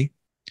PGA.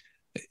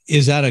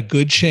 Is that a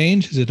good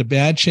change? Is it a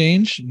bad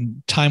change?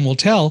 Time will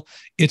tell.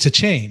 It's a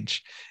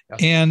change. Yeah.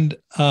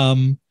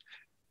 And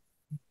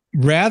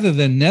rather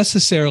than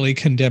necessarily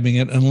condemning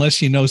it,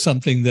 unless you know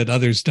something that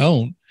others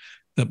don't,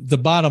 the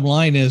bottom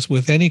line is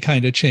with any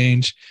kind of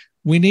change,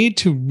 we need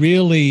to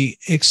really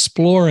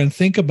explore and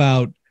think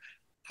about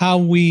how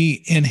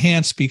we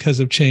enhance because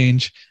of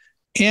change.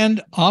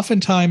 And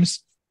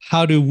oftentimes,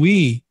 how do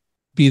we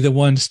be the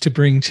ones to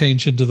bring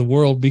change into the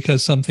world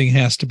because something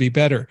has to be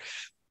better?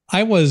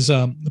 I was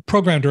the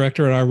program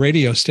director at our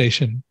radio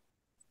station.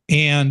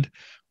 And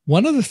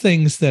one of the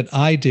things that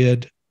I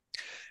did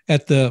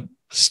at the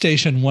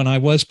station when I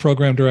was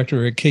program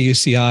director at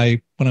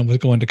KUCI, when I was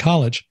going to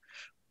college,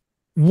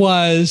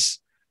 was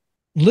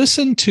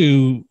listen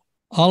to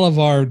all of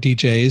our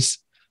DJs.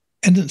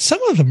 And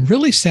some of them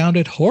really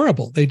sounded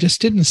horrible. They just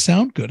didn't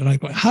sound good. And I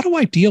go, how do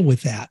I deal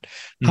with that?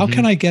 How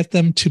can I get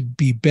them to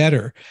be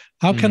better?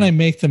 How can I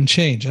make them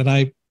change? And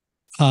I,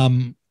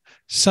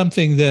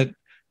 something that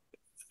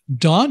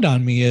dawned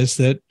on me is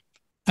that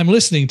I'm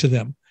listening to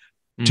them.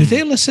 Do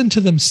they listen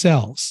to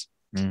themselves?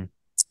 And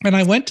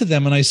I went to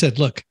them and I said,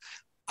 look,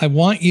 I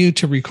want you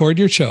to record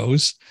your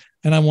shows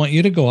and I want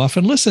you to go off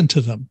and listen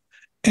to them.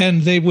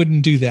 And they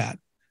wouldn't do that.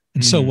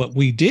 And so what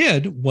we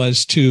did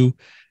was to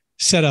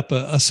set up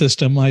a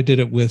system. I did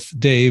it with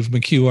Dave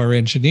McHugh, our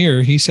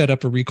engineer. He set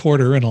up a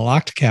recorder in a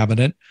locked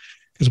cabinet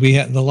because we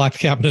had the locked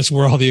cabinets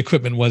where all the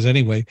equipment was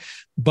anyway.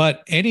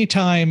 But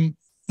anytime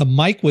the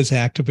mic was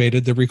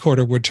activated, the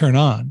recorder would turn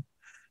on.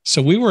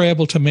 So we were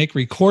able to make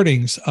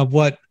recordings of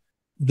what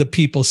the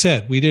people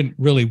said. We didn't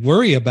really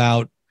worry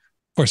about,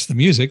 of course, the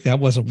music. That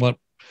wasn't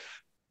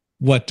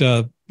what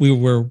we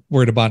were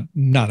worried about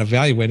not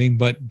evaluating,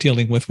 but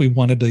dealing with. We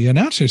wanted the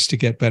announcers to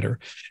get better.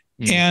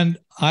 And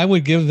I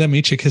would give them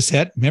each a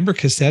cassette. Remember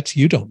cassettes?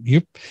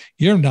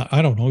 You're not,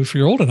 I don't know if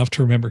you're old enough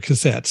to remember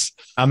cassettes.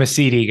 I'm a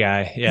CD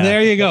guy. Yeah.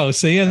 There you go.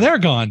 See, and they're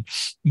gone.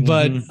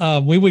 But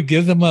we would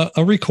give them a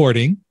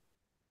recording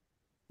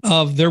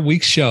of their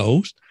week's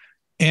shows.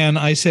 And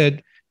I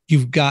said,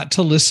 you've got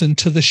to listen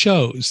to the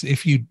shows.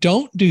 If you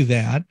don't do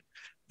that,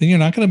 then you're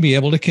not going to be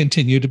able to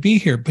continue to be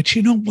here. But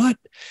you know what?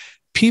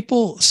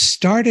 People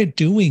started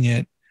doing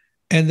it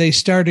and they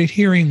started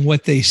hearing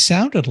what they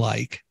sounded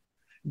like.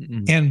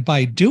 And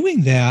by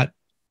doing that,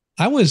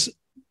 I was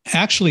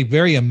actually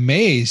very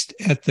amazed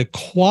at the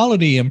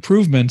quality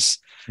improvements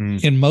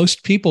in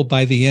most people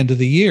by the end of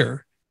the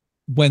year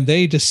when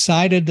they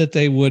decided that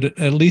they would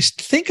at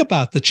least think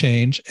about the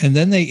change and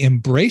then they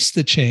embraced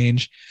the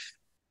change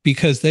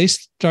because they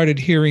started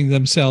hearing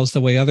themselves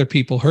the way other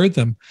people heard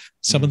them.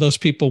 Some of those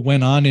people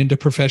went on into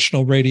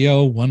professional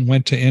radio. One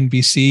went to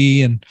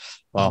NBC and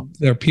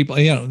there are people,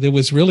 it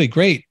was really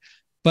great.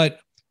 But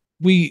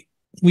we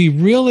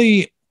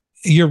really,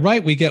 you're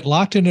right, we get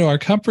locked into our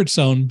comfort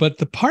zone. But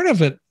the part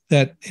of it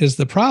that is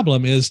the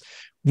problem is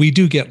we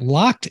do get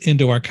locked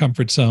into our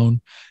comfort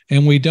zone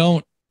and we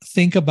don't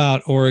think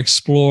about or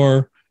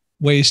explore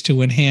ways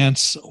to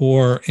enhance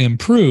or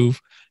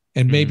improve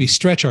and maybe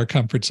stretch our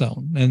comfort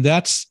zone. And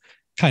that's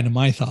kind of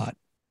my thought.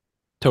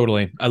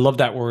 Totally. I love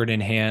that word,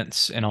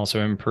 enhance and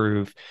also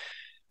improve.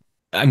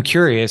 I'm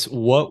curious,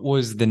 what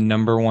was the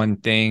number one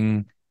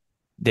thing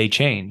they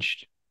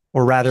changed?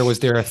 Or rather, was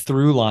there a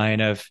through line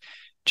of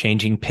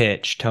changing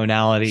pitch,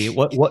 tonality?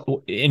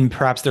 And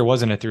perhaps there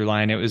wasn't a through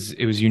line. It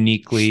was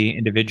uniquely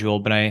individual,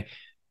 but I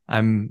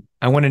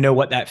want to know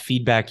what that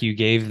feedback you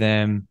gave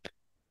them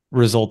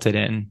resulted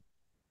in.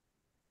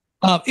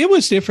 It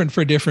was different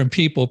for different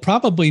people.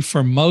 Probably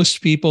for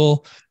most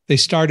people, they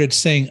started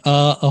saying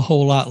a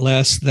whole lot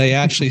less. They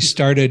actually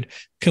started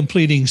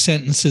completing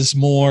sentences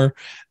more.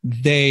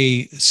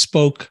 They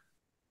spoke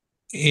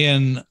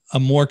in a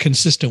more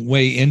consistent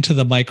way into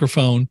the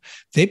microphone.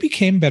 They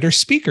became better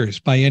speakers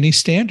by any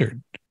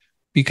standard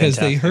because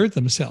they heard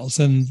themselves.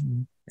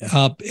 And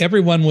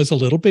everyone was a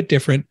little bit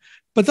different,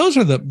 but those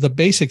are the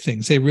basic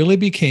things. They really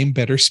became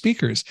better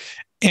speakers.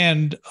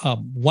 And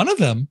one of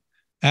them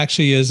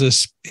actually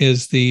is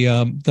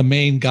the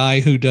main guy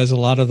who does a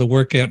lot of the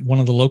work at one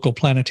of the local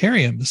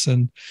planetariums.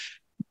 And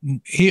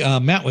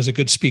Matt was a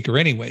good speaker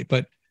anyway,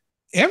 but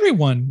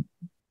everyone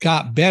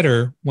got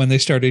better when they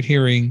started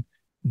hearing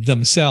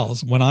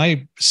themselves. When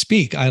I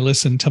speak, I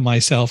listen to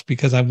myself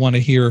because I want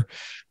to hear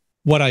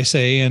what I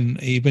say. And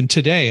even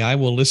today, I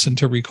will listen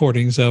to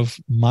recordings of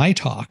my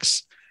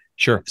talks.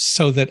 Sure.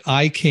 So that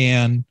I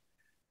can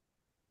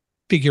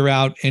figure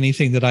out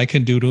anything that I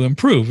can do to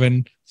improve.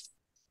 And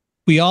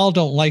we all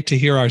don't like to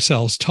hear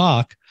ourselves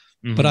talk,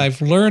 but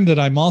I've learned that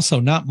I'm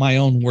also not my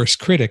own worst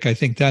critic. I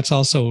think that's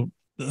also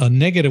a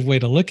negative way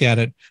to look at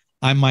it.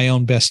 I'm my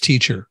own best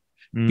teacher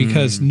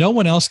because no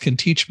one else can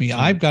teach me.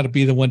 I've got to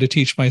be the one to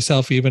teach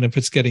myself, even if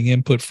it's getting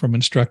input from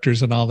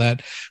instructors and all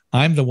that.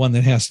 I'm the one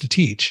that has to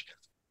teach.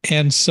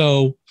 And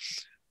so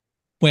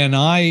when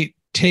I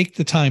take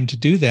the time to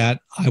do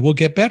that, I will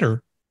get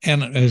better.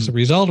 And as a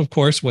result, of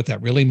course, what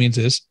that really means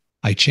is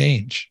I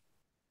change.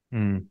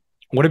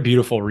 What a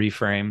beautiful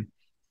reframe.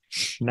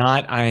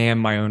 Not I am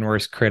my own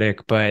worst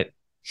critic, but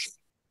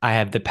I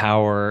have the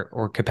power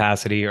or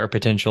capacity or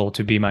potential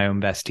to be my own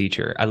best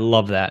teacher. I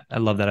love that. I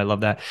love that. I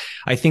love that.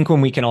 I think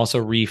when we can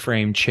also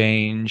reframe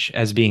change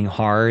as being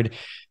hard,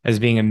 as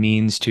being a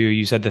means to,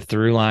 you said the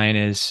through line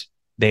is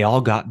they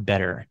all got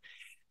better.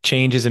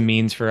 Change is a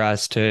means for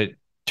us to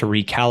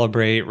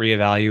recalibrate,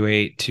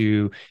 reevaluate,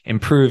 to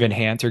improve,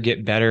 enhance, or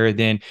get better,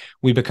 then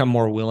we become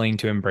more willing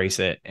to embrace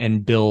it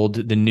and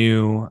build the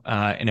new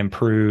and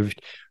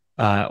improved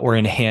or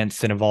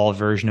enhanced and evolved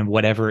version of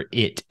whatever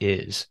it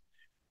is.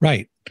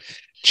 Right.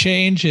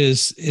 Change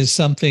is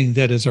something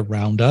that is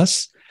around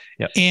us.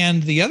 Yep.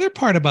 And the other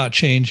part about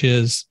change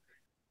is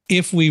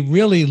if we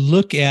really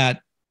look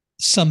at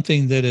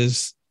something that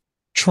is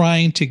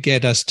trying to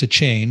get us to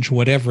change,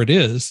 whatever it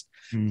is,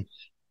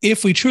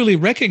 if we truly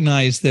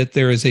recognize that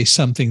there is a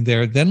something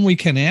there, then we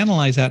can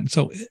analyze that. And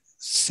so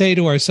say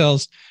to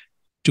ourselves,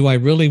 do I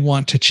really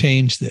want to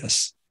change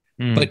this?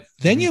 But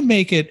then you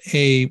make it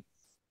a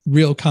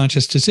real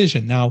conscious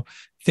decision. Now,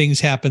 things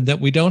happen that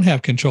we don't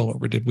have control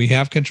over. Did we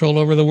have control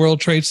over the World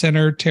Trade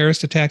Center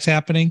terrorist attacks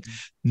happening?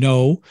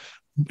 No.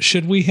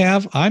 Should we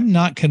have? I'm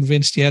not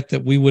convinced yet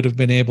that we would have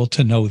been able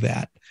to know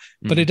that,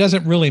 but it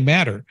doesn't really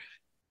matter.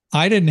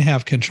 I didn't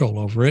have control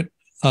over it.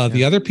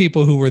 The other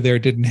people who were there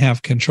didn't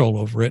have control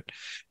over it.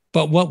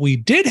 But what we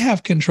did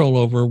have control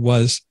over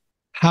was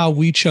how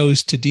we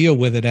chose to deal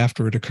with it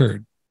after it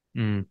occurred.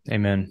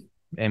 Amen.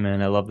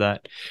 Amen. I love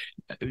that.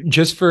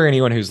 Just for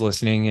anyone who's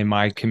listening in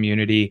my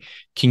community,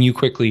 can you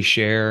quickly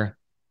share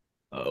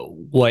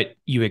what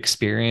you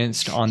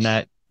experienced on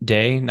that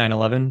day,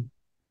 9/11?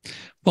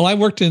 Well, I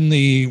worked in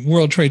the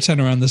World Trade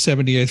Center on the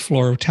 78th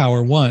floor of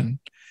Tower 1,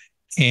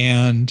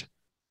 and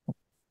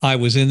I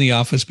was in the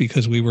office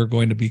because we were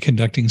going to be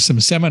conducting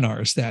some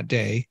seminars that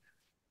day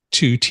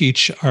to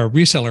teach our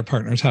reseller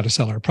partners how to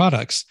sell our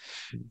products.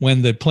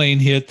 When the plane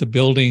hit, the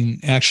building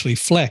actually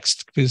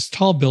flexed because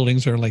tall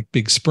buildings are like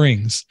big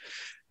springs.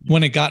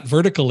 When it got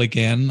vertical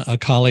again, a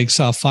colleague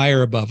saw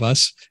fire above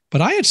us,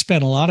 but I had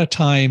spent a lot of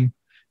time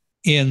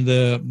in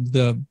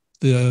the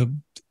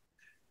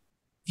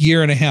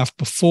year and a half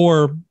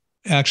before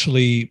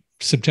actually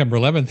September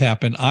 11th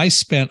happened. I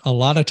spent a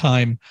lot of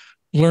time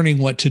learning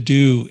what to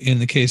do in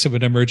the case of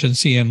an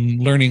emergency and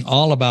learning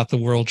all about the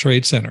World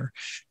Trade Center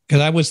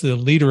because I was the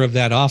leader of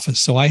that office.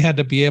 So I had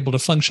to be able to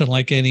function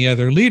like any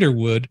other leader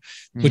would,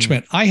 which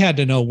meant I had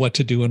to know what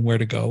to do and where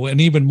to go.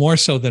 And even more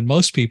so than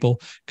most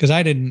people, because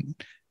I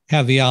didn't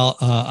have the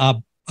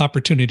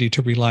opportunity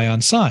to rely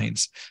on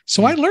signs.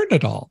 So I learned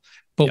it all.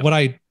 But what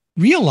I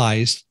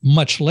realized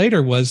much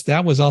later was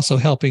that was also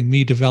helping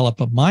me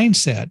develop a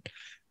mindset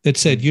that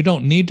said, you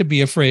don't need to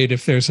be afraid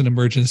if there's an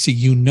emergency.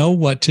 You know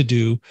what to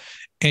do,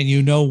 and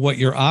you know what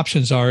your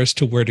options are as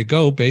to where to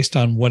go based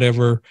on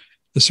whatever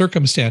the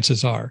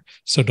circumstances are.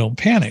 So don't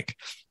panic.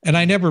 And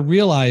I never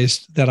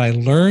realized that I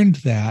learned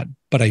that,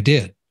 but I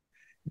did.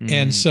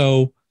 And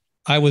so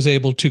I was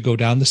able to go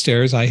down the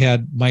stairs. I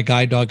had my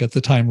guide dog at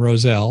the time,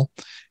 Roselle,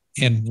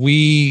 and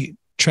we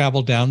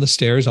traveled down the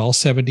stairs, all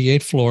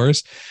 78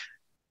 floors.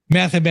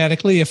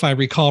 Mathematically, if I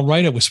recall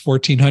right, it was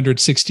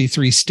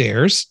 1,463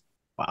 stairs.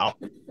 Wow.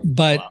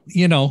 But,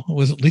 you know, it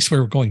was at least we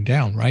were going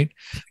down, right?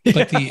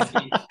 But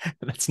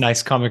that's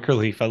nice comic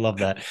relief. I love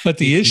that. But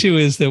the issue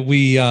is that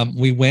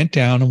we went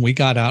down and we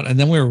got out, and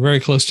then we were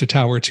very close to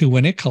Tower 2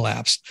 when it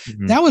collapsed.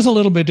 That was a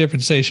little bit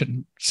different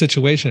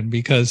situation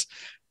because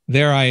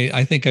there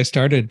I think I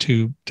started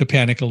to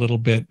panic a little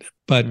bit.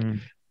 But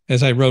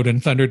as I wrote in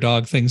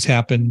Thunderdog, things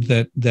happened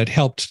that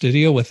helped to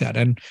deal with that.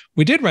 And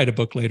we did write a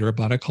book later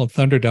about it called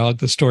Thunderdog,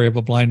 The Story of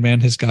a Blind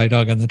Man, His Guide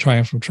Dog, and the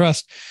Triumph of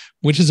Trust,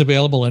 which is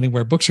available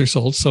anywhere books are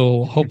sold.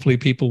 So hopefully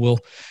people will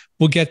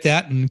get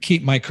that and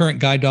keep my current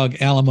guide dog,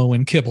 Alamo,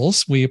 in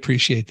kibbles. We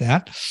appreciate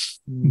that.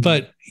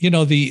 But, you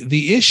know,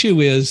 the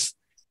issue is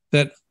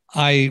that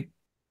I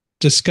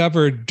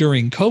discovered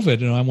during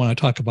COVID, and I want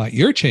to talk about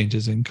your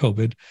changes in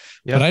COVID,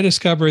 but I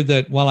discovered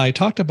that while I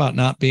talked about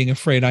not being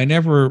afraid, I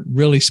never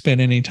really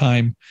spent any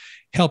time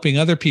helping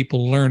other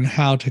people learn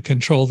how to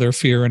control their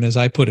fear. And as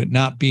I put it,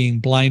 not being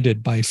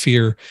blinded by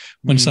fear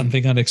when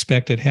something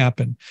unexpected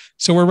happened.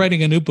 So we're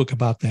writing a new book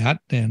about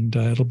that, and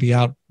it'll be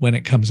out when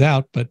it comes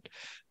out. But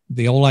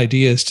the whole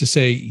idea is to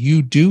say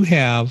you do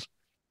have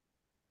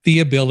the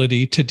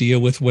ability to deal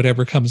with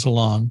whatever comes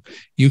along.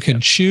 You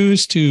can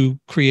choose to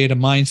create a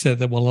mindset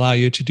that will allow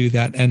you to do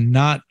that and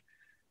not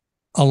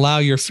allow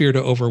your fear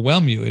to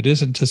overwhelm you. It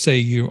isn't to say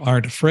you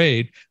aren't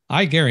afraid.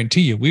 I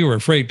guarantee you, we were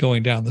afraid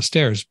going down the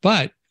stairs,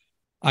 but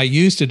I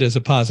used it as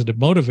a positive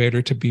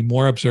motivator to be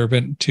more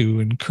observant, to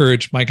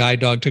encourage my guide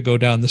dog to go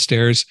down the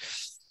stairs.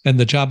 And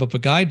the job of a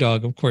guide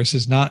dog, of course,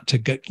 is not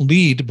to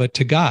lead, but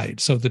to guide.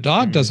 So the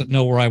dog doesn't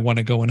know where I want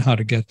to go and how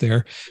to get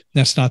there.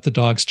 That's not the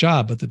dog's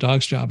job, but the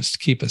dog's job is to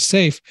keep us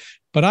safe.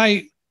 But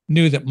I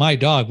knew that my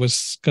dog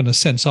was going to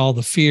sense all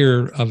the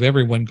fear of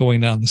everyone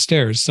going down the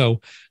stairs.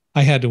 So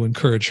I had to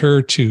encourage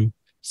her to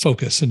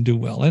focus and do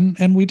well.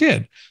 And we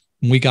did.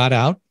 We got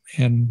out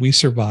and we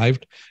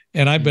survived.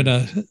 And I've been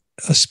a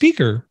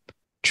speaker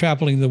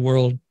traveling the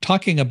world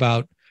talking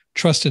about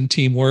trust and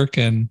teamwork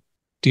and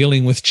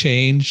dealing with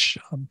change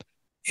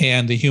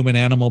and the human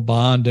animal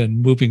bond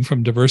and moving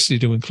from diversity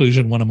to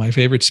inclusion, one of my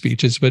favorite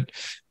speeches, but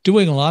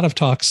doing a lot of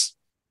talks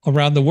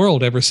around the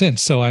world ever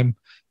since. So I'm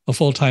a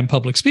full-time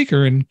public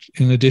speaker in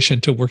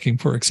addition to working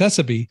for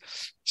Accessiby.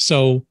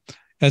 So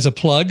as a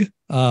plug,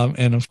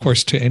 and of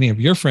course to any of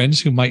your friends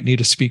who might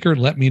need a speaker,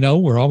 let me know.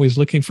 We're always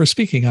looking for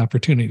speaking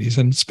opportunities.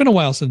 And it's been a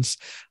while since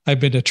I've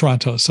been to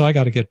Toronto, so I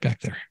got to get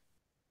back there.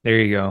 There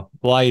you go.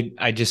 Well,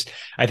 I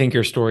think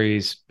your story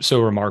is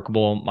so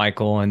remarkable,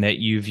 Michael, and that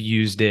you've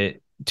used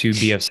it to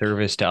be of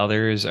service to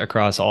others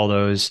across all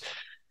those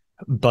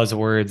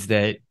buzzwords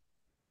that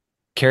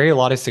carry a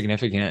lot of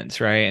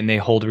significance, right? And they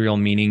hold real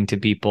meaning to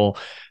people.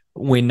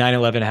 When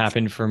 9/11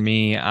 happened for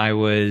me, I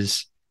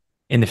was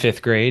in the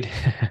 5th grade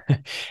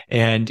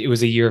and it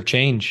was a year of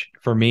change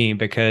for me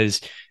because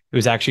it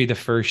was actually the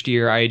first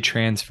year I had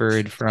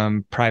transferred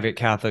from private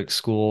Catholic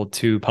school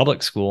to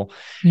public school.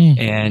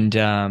 And,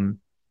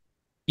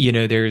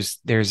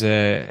 there's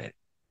a,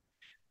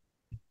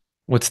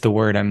 what's the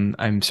word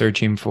I'm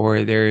searching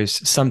for?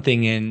 There's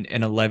something in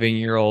an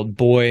 11-year-old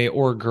boy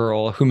or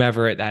girl,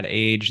 whomever at that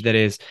age, that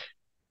is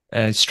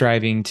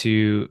striving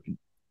to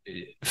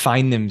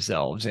find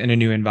themselves in a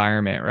new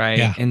environment, right?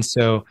 Yeah. And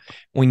so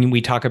when we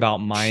talk about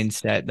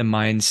mindset, the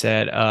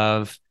mindset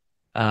of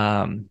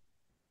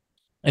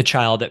a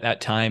child at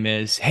that time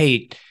is,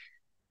 hey,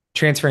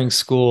 transferring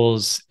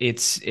schools,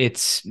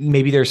 it's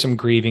maybe there's some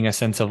grieving, a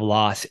sense of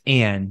loss,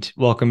 and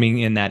welcoming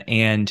in that,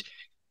 and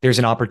there's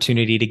an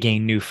opportunity to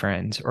gain new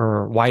friends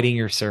or widen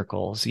your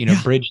circles,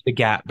 bridge the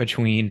gap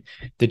between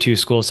the two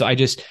schools. So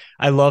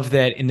I love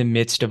that in the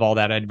midst of all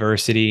that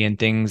adversity and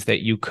things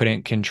that you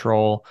couldn't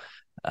control,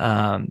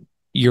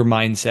 your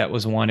mindset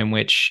was one in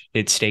which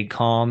it stayed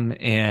calm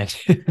and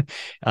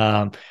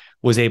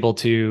was able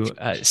to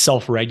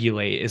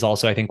self-regulate is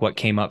also, I think, what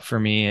came up for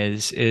me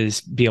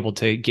is be able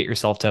to get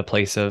yourself to a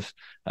place of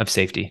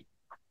safety.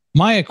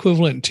 My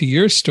equivalent to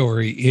your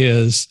story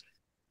is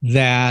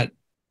that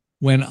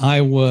when I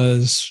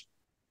was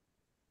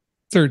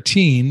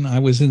 13, I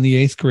was in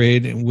the 8th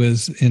grade. It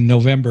was in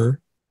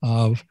November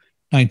of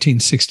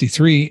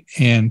 1963,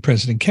 and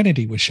President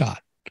Kennedy was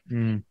shot.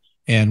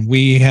 And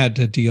we had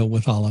to deal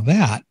with all of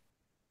that.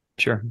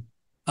 Sure.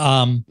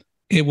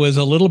 It was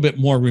a little bit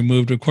more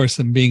removed, of course,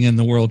 than being in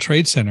the World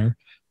Trade Center.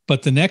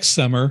 But the next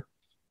summer,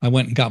 I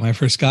went and got my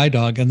first guide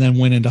dog and then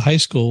went into high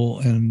school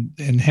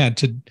and had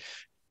to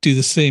do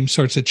the same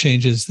sorts of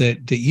changes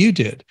that you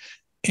did.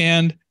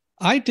 And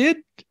I did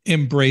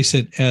embrace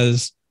it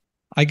as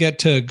I get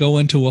to go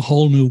into a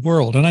whole new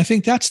world. And I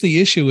think that's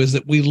the issue, is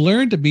that we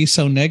learn to be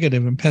so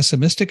negative and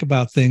pessimistic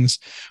about things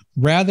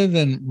rather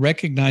than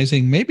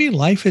recognizing maybe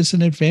life is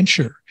an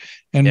adventure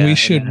and we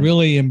should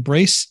really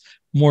embrace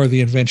more of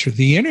the adventure.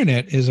 The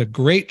internet is a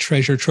great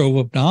treasure trove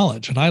of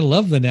knowledge, and I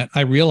love the net.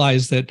 I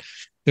realize that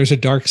there's a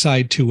dark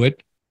side to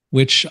it,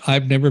 which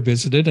I've never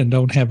visited and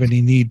don't have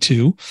any need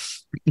to.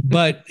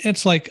 But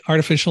it's like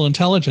artificial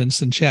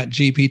intelligence and Chat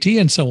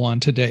GPT and so on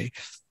today.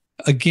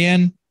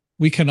 Again,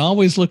 we can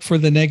always look for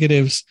the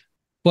negatives,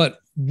 but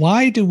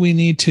why do we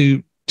need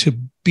to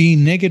be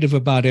negative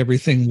about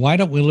everything? Why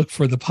don't we look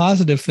for the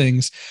positive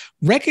things,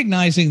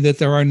 recognizing that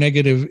there are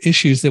negative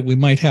issues that we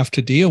might have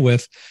to deal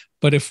with,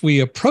 but if we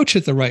approach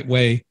it the right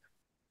way,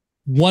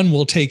 one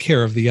will take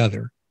care of the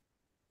other.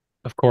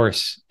 Of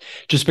course,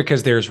 just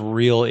because there's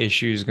real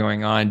issues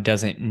going on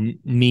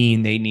doesn't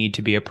mean they need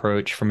to be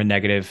approached from a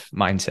negative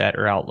mindset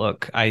or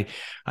outlook. I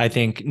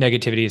think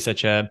negativity is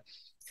such a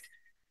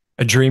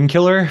dream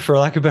killer, for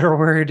lack of a better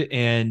word.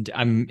 And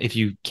I'm, if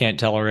you can't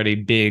tell already,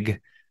 big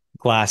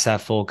glass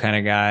half full kind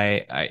of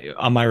guy.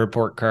 On my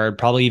report card,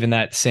 probably even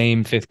that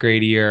same 5th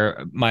grade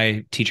year,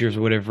 my teachers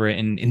would have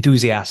written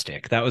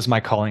enthusiastic. That was my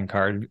calling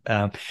card.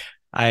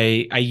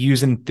 I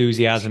use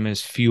enthusiasm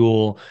as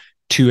fuel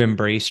to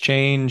embrace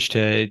change,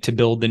 to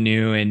build the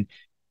new. And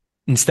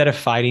instead of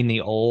fighting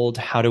the old,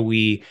 how do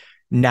we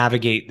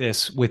navigate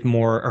this with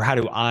more, or how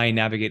do I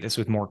navigate this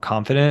with more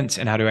confidence?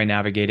 And how do I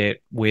navigate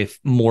it with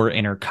more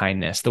inner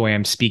kindness? The way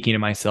I'm speaking to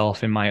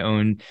myself in my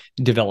own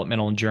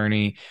developmental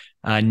journey,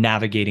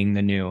 navigating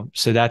the new.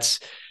 So that's,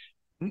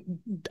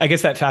 I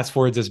guess that fast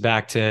forwards us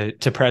back to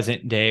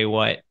present day,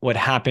 what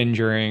happened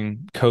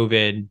during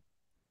COVID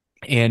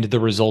and the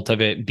result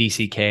of it.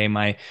 BCK,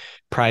 my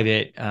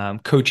private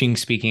coaching,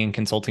 speaking, and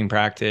consulting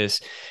practice,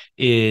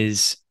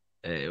 is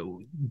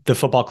the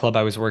football club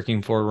I was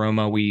working for,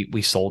 Roma.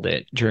 We sold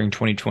it during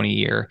 2020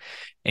 year.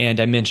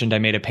 And I mentioned I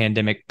made a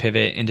pandemic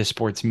pivot into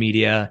sports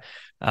media,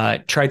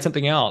 tried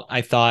something out.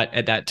 I thought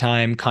at that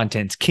time,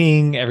 content's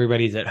king.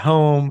 Everybody's at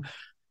home.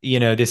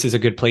 This is a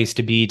good place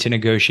to be to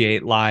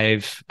negotiate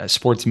live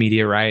sports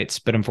media rights.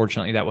 But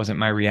unfortunately, that wasn't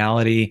my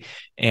reality.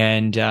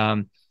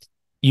 And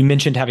you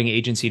mentioned having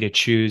agency to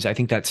choose. I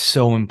think that's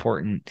so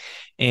important.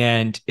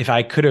 And if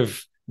I could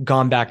have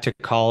gone back to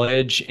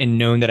college and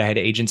known that I had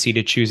agency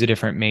to choose a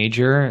different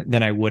major,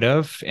 then I would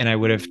have, and I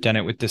would have done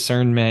it with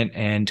discernment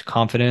and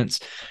confidence.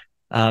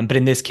 But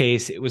in this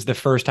case, it was the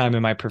first time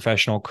in my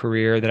professional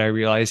career that I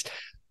realized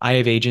I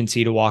have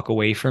agency to walk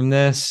away from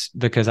this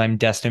because I'm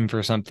destined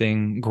for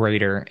something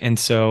greater. And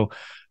so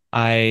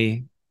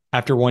I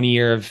After 1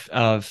 year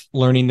of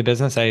learning the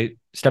business, I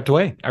stepped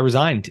away. I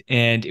resigned,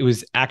 and it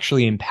was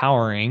actually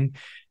empowering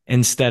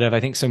instead of, I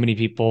think so many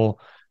people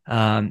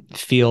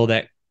feel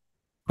that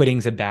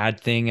quitting's a bad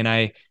thing. And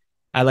I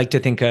like to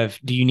think of,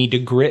 do you need to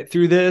grit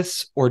through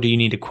this or do you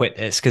need to quit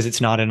this? Because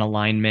it's not in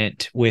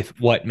alignment with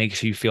what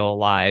makes you feel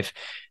alive.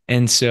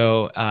 And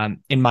so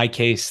in my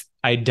case,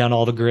 I'd done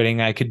all the gritting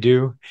I could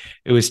do.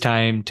 It was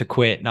time to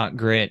quit, not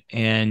grit.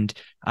 And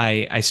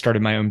I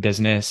started my own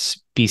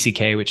business,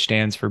 BCK, which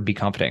stands for Be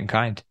Confident and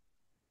Kind.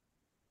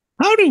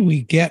 How do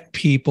we get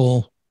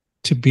people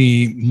to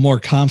be more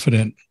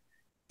confident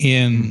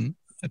in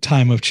a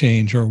time of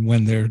change, or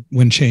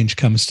when change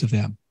comes to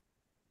them?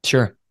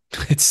 Sure.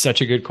 It's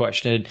such a good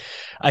question.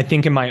 I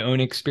think in my own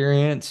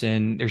experience,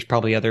 and there's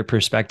probably other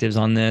perspectives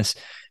on this,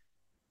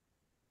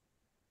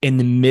 in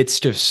the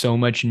midst of so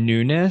much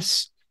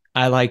newness,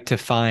 I like to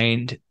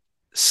find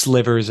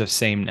slivers of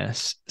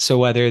sameness. So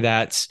whether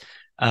that's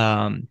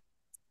a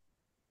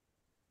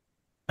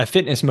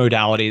fitness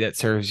modality that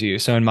serves you.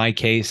 So in my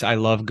case, I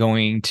love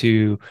going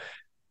to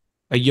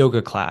a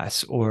yoga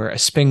class or a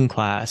spin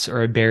class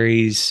or a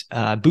Barry's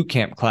boot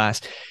camp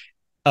class,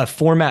 a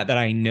format that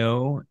I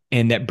know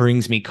and that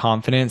brings me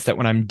confidence that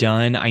when I'm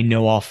done, I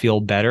know I'll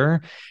feel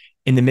better.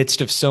 In the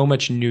midst of so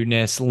much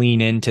newness, lean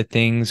into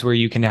things where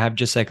you can have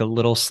just like a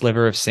little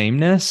sliver of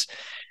sameness.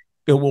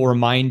 It will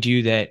remind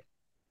you that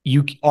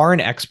you are an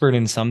expert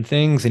in some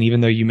things. And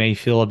even though you may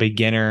feel a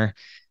beginner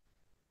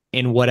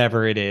in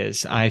whatever it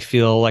is, I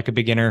feel like a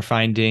beginner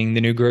finding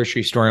the new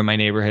grocery store in my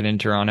neighborhood in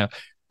Toronto.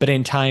 But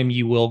in time,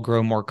 you will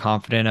grow more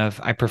confident of,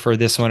 I prefer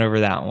this one over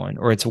that one,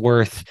 or it's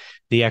worth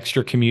the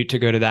extra commute to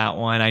go to that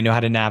one. I know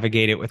how to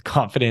navigate it with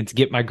confidence,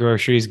 get my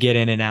groceries, get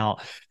in and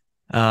out.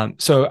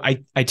 So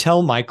I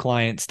tell my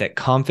clients that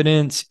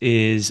confidence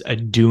is a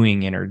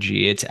doing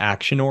energy. It's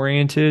action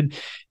oriented.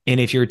 And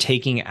if you're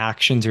taking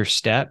actions or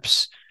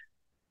steps,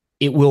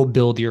 it will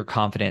build your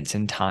confidence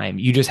in time.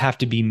 You just have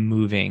to be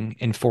moving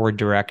in forward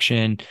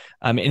direction,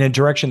 in a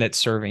direction that's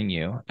serving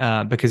you.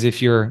 Because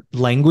if you're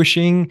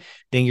languishing,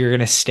 then you're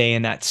going to stay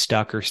in that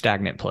stuck or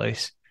stagnant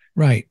place.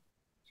 Right.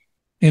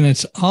 And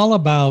it's all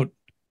about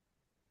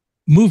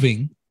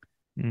moving.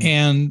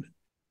 And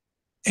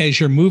as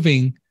you're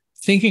moving,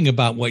 thinking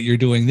about what you're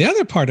doing. The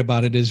other part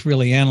about it is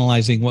really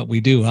analyzing what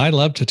we do. I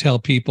love to tell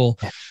people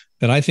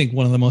that I think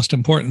one of the most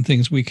important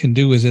things we can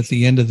do is, at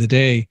the end of the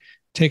day,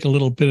 take a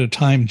little bit of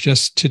time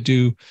just to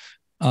do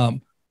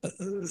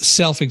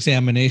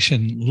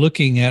self-examination,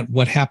 looking at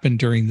what happened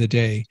during the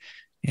day.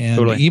 And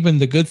totally. Even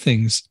the good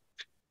things.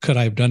 Could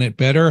I have done it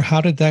better?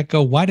 How did that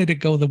go? Why did it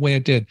go the way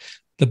it did?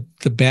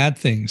 The bad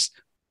things,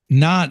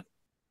 not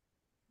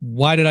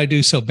why did I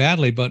do so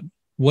badly, but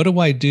what do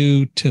I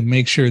do to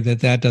make sure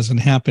that that doesn't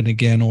happen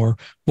again, or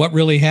what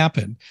really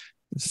happened?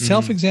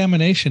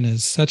 Self-examination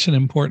is such an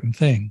important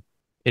thing.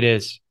 It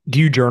is. Do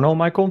you journal,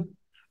 Michael?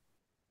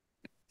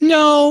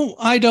 No,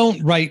 I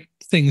don't write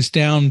things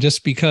down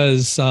just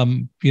because,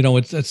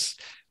 it's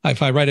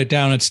if I write it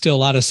down, it's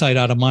still out of sight,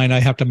 out of mind. I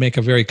have to make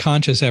a very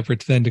conscious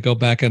effort then to go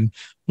back and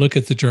look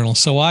at the journal.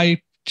 So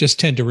I just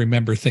tend to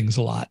remember things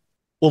a lot.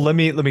 Well, let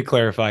me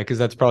clarify, because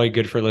that's probably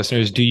good for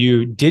listeners. Do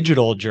you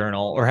digital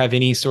journal or have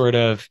any sort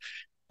of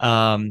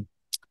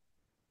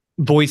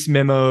voice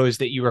memos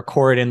that you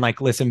record and like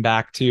listen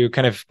back to,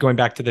 kind of going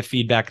back to the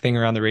feedback thing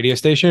around the radio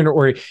station,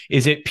 or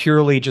is it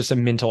purely just a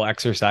mental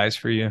exercise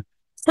for you?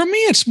 For me,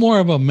 it's more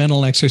of a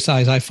mental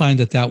exercise. I find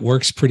that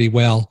works pretty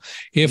well.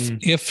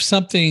 If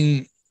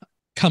something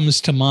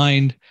comes to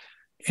mind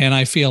and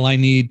I feel I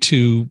need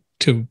to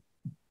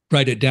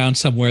write it down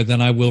somewhere, then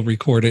I will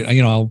record it.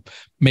 I'll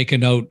make a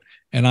note,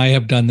 and I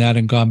have done that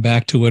and gone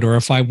back to it. Or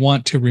if I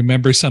want to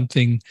remember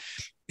something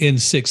in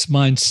 6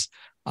 months,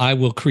 I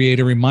will create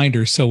a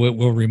reminder so it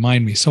will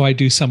remind me. So I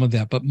do some of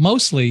that, but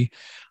mostly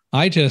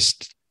I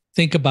just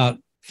think about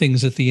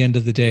things at the end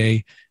of the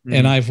day.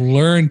 And I've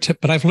learned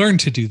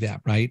to do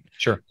that, right?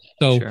 Sure.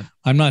 So sure.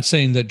 I'm not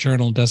saying that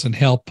journaling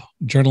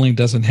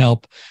doesn't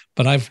help,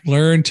 but I've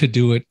learned to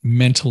do it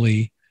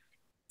mentally.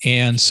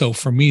 And so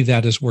for me,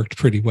 that has worked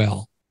pretty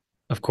well.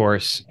 Of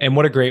course. And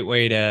what a great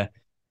way to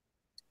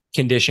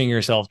condition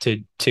yourself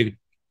to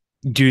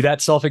do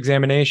that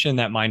self-examination,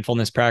 that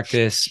mindfulness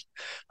practice.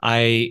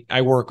 I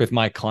work with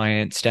my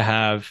clients to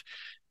have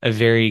a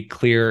very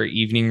clear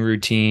evening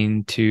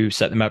routine to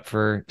set them up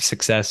for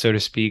success, so to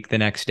speak, the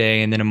next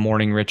day. And then a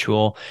morning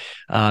ritual.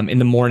 In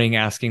the morning,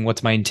 asking,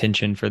 what's my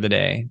intention for the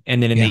day?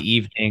 And then in the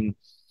evening,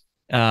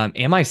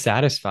 am I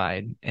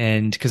satisfied?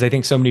 And because I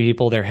think so many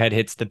people, their head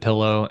hits the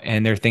pillow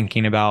and they're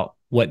thinking about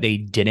what they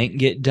didn't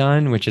get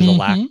done, which is a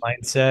lack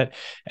mindset,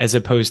 as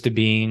opposed to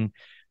being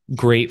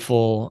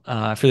grateful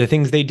for the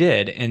things they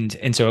did.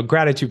 And so a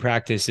gratitude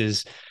practice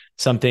is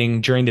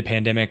something during the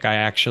pandemic I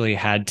actually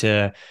had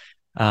to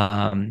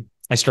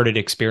I started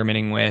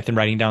experimenting with and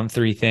writing down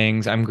 3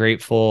 things. I'm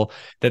grateful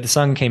that the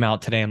sun came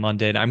out today in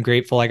London. I'm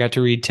grateful I got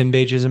to read 10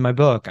 pages in my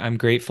book. I'm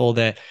grateful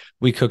that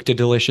we cooked a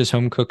delicious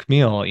home cooked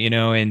meal,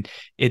 and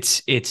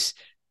it's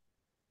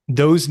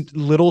those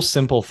little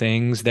simple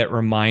things that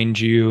remind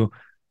you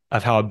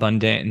of how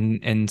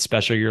abundant and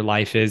special your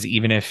life is,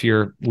 even if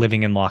you're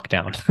living in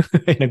lockdown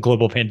in a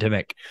global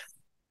pandemic.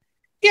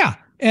 Yeah.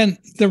 And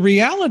the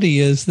reality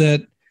is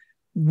that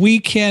we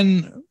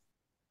can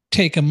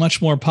take a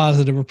much more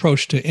positive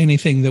approach to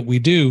anything that we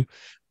do,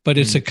 but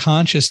it's a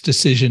conscious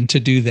decision to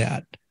do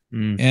that.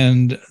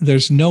 And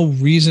there's no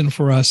reason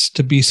for us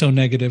to be so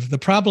negative. The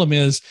problem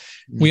is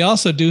we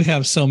also do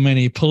have so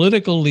many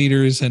political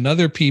leaders and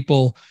other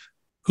people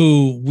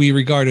who we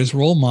regard as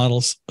role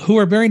models who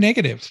are very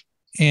negative,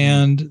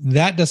 and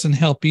that doesn't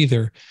help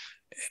either.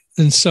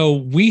 And so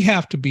we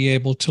have to be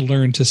able to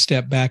learn to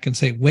step back and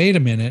say, wait a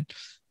minute,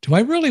 do I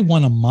really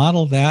want to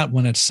model that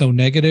when it's so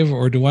negative,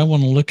 or do I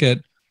want to look at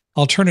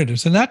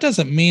alternatives? And that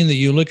doesn't mean that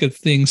you look at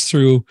things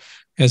through,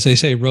 as they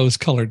say,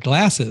 rose-colored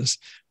glasses,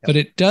 but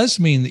it does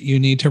mean that you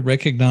need to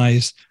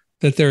recognize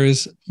that there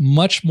is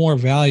much more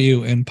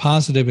value in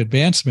positive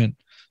advancement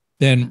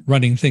than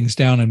running things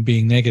down and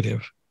being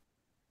negative.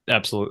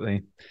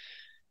 Absolutely.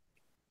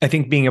 I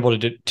think being able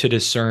to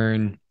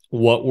discern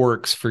what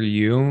works for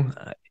you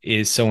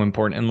is so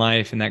important in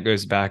life. And that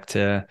goes back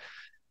to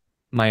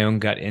my own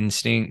gut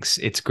instincts.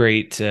 It's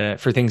great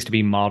for things to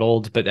be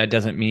modeled, but that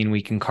doesn't mean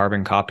we can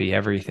carbon copy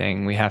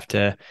everything. We have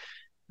to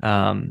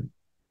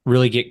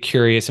really get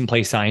curious and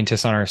play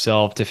scientists on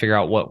ourselves to figure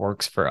out what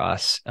works for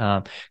us.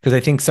 Because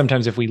I think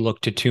sometimes if we look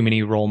to too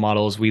many role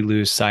models, we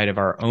lose sight of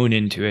our own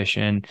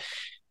intuition,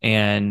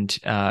 and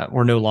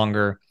we're no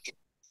longer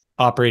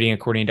operating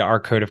according to our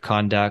code of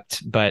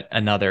conduct, but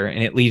another.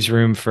 And it leaves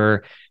room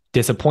for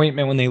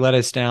disappointment when they let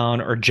us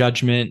down, or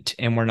judgment,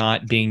 and we're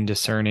not being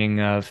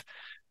discerning of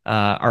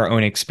our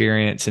own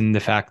experience and the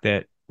fact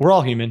that we're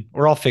all human.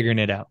 We're all figuring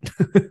it out.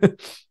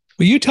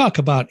 Well, you talk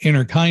about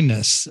inner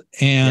kindness,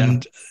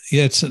 and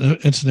it's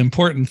an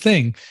important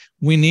thing.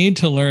 We need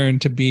to learn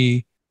to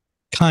be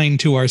kind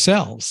to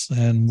ourselves,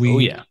 and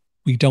we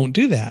don't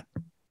do that.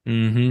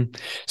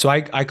 So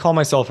I call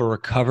myself a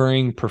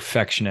recovering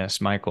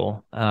perfectionist,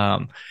 Michael.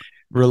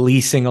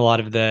 Releasing a lot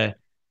of the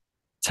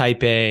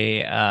type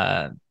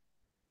A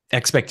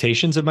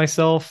expectations of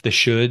myself, the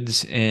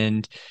shoulds,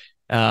 and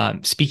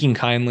speaking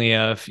kindly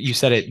of, you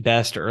said it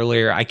best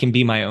earlier, I can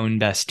be my own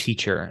best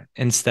teacher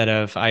instead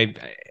of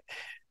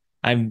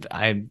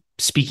I'm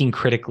speaking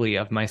critically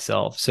of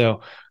myself.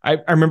 So I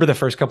remember the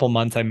first couple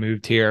months I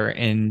moved here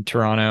in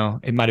Toronto.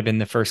 It might have been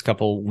the first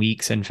couple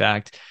weeks, in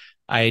fact.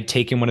 I had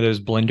taken one of those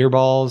blender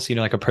balls,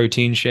 like a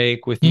protein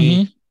shake with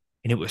me,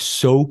 and it was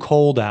so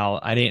cold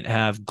out. I didn't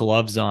have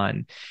gloves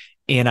on,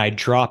 and I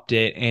dropped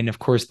it. And of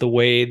course, the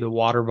way the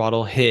water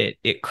bottle hit,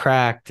 it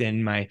cracked,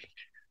 and my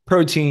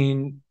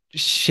protein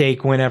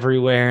shake went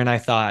everywhere. And I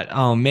thought,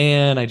 oh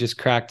man, I just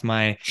cracked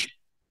my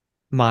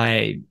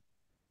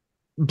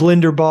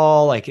blender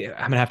ball. Like, I'm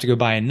gonna have to go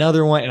buy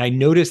another one. And I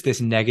noticed this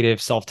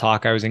negative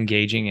self-talk I was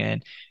engaging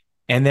in.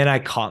 And then I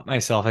caught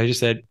myself. I just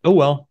said, oh,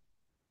 well,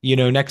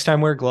 next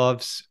time wear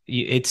gloves.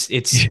 It's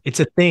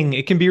a thing.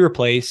 It can be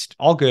replaced.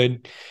 All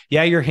good.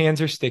 Yeah, your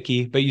hands are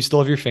sticky, but you still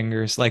have your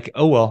fingers. Like,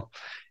 oh well.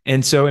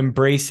 And so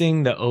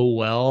embracing the oh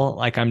well,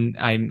 like I'm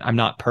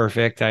not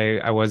perfect.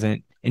 I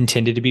wasn't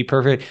intended to be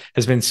perfect,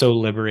 has been so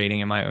liberating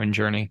in my own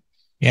journey.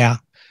 Yeah.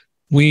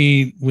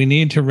 We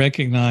need to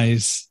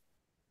recognize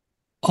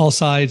all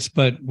sides,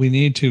 but we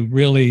need to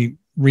really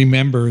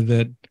remember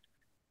that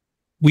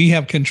we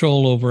have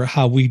control over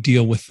how we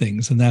deal with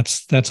things. And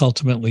that's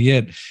ultimately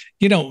it.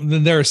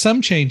 There are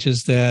some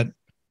changes that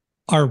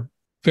are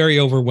very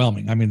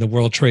overwhelming. I mean, the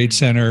World Trade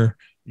Center,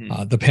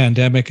 the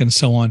pandemic, and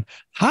so on.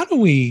 How do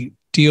we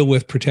deal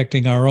with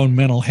protecting our own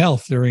mental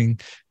health during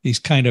these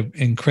kind of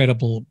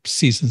incredible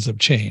seasons of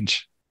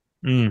change?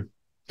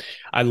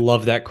 I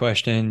love that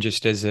question,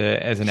 just as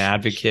an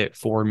advocate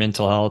for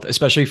mental health,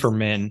 especially for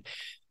men,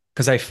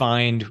 because I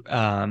find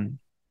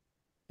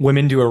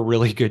women do a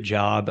really good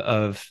job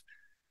of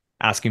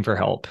asking for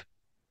help,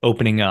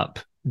 opening up,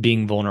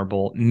 being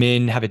vulnerable.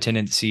 Men have a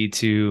tendency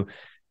to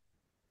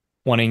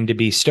wanting to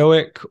be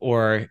stoic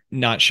or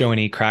not show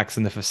any cracks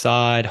in the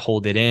facade,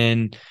 hold it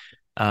in,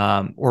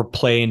 or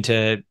play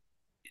into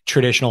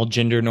traditional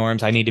gender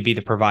norms. I need to be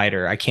the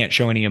provider. I can't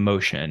show any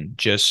emotion,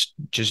 just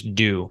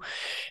do.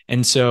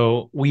 And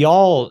so we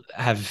all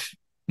have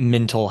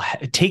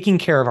taking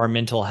care of our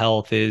mental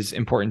health is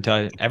important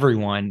to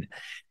everyone.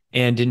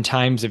 And in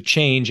times of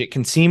change, it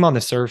can seem on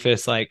the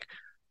surface like,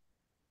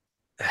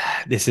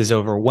 this is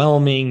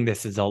overwhelming,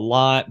 this is a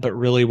lot, but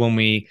really when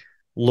we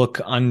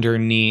look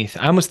underneath,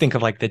 I almost think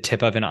of like the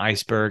tip of an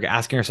iceberg,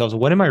 asking ourselves,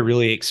 what am I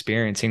really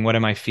experiencing? What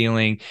am I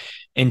feeling?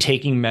 And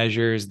taking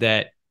measures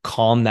that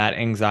calm that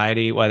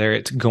anxiety, whether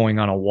it's going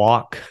on a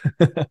walk,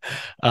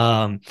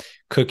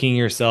 cooking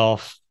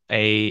yourself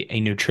a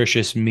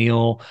nutritious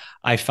meal.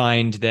 I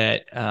find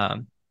that,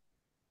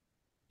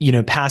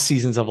 past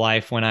seasons of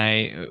life,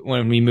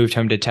 when we moved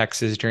home to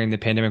Texas during the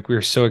pandemic, we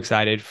were so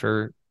excited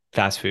for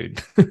fast food,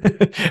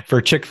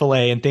 for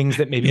Chick-fil-A and things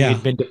that maybe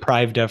we'd been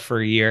deprived of for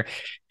a year.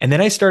 And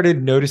then I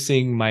started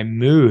noticing my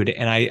mood,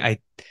 and I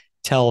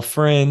tell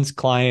friends,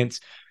 clients,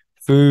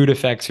 food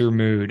affects your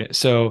mood.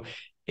 So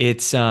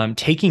it's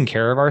taking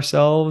care of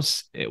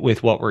ourselves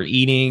with what we're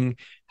eating,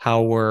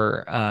 how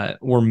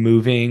we're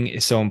moving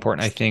is so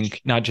important. I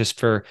think not just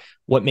for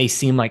what may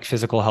seem like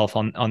physical health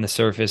on the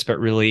surface, but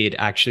really it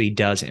actually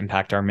does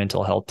impact our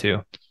mental health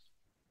too.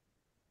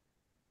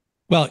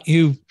 Well,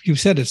 you've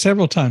said it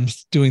several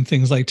times, doing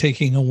things like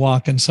taking a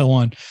walk and so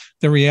on.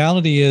 The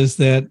reality is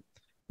that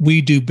we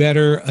do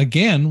better,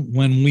 again,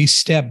 when we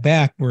step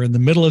back. We're in the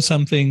middle of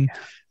something,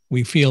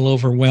 we feel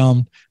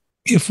overwhelmed.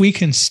 If we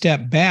can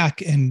step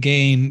back and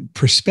gain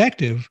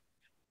perspective,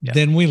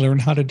 then we learn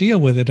how to deal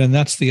with it. And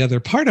that's the other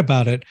part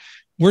about it.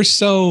 We're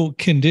so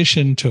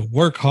conditioned to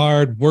work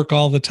hard, work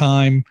all the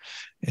time,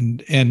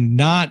 and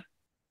not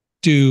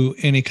do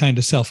any kind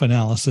of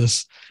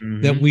self-analysis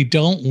that we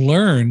don't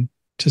learn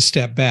to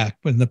step back.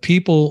 When the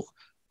people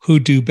who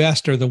do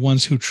best are the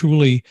ones who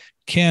truly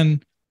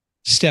can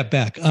step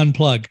back,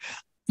 unplug.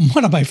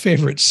 One of my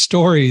favorite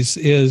stories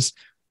is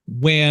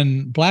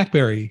when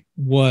BlackBerry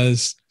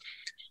was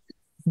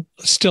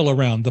still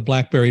around, the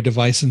BlackBerry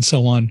device and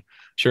so on.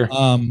 Sure.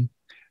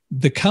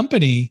 The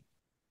company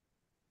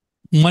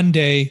one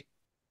day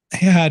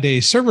had a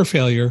server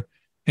failure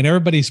and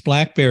everybody's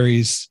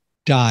BlackBerries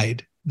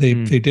died. They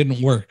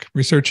didn't work.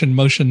 Research in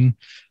Motion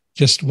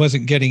just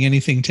wasn't getting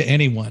anything to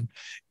anyone.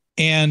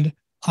 And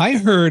I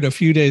heard a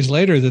few days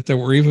later that there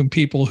were even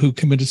people who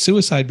committed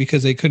suicide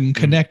because they couldn't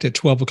connect at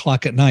 12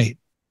 o'clock at night.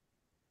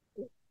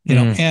 You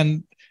know,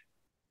 and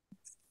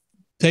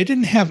they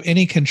didn't have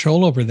any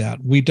control over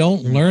that. We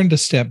don't learn to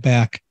step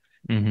back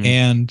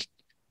and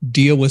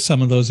deal with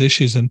some of those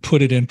issues and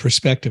put it in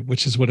perspective,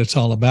 which is what it's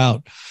all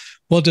about.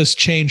 Well, does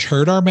change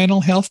hurt our mental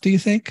health, do you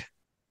think?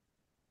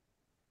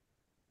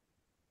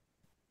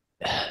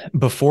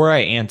 Before I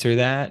answer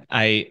that,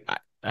 I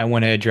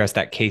want to address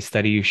that case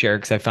study you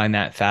shared because I find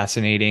that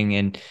fascinating.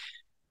 And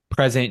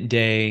present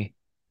day,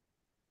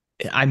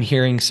 I'm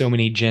hearing so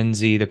many Gen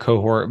Z, the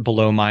cohort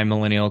below my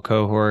millennial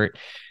cohort,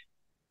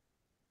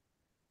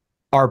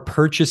 are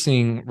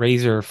purchasing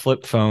Razr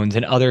flip phones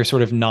and other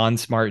sort of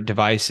non-smart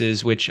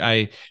devices, which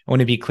I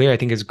want to be clear, I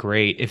think is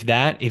great.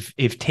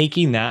 If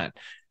taking that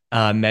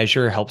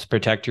measure helps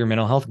protect your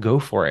mental health, go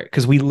for it.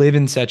 Because we live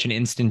in such an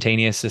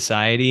instantaneous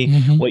society.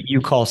 What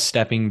you call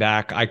stepping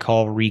back, I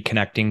call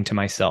reconnecting to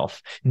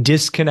myself,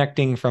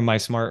 disconnecting from my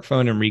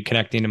smartphone and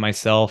reconnecting to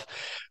myself.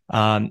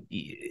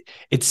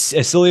 It's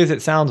as silly as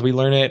it sounds. We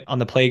learn it on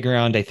the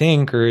playground, I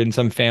think, or in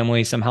some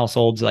families, some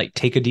households, like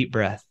take a deep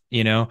breath.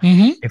 You know,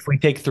 if we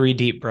take 3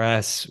 deep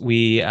breaths,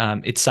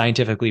 it's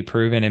scientifically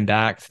proven and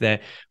backed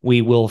that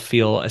we will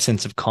feel a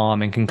sense of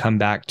calm and can come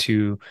back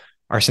to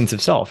our sense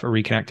of self or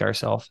reconnect to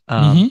ourselves.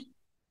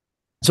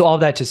 So all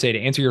that to say, to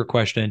answer your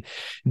question,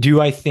 do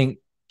I think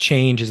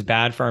change is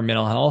bad for our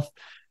mental health?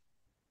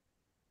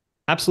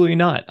 Absolutely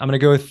not. I'm going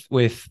to go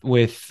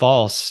with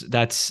false.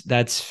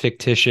 That's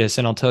fictitious.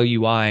 And I'll tell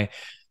you why.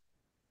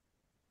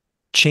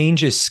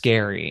 Change is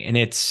scary, and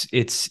it's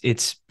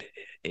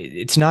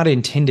not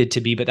intended to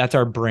be, but that's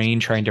our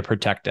brain trying to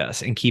protect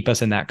us and keep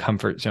us in that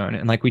comfort zone.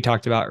 And like we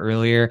talked about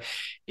earlier,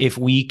 if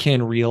we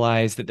can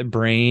realize that the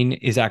brain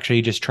is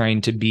actually just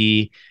trying to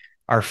be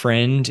our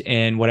friend,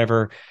 and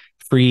whatever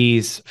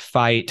freeze,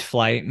 fight,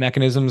 flight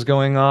mechanisms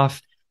going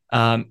off,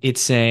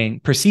 it's saying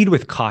proceed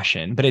with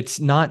caution, but it's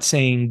not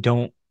saying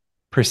don't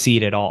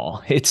proceed at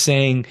all. It's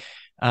saying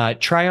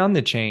try on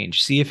the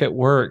change, see if it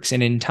works,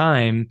 and in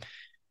time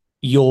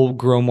you'll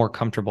grow more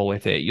comfortable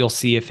with it. You'll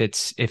see if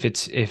it's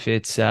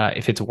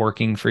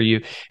working for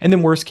you. And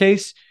then worst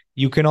case,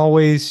 you can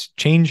always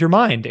change your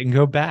mind and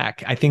go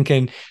back. I think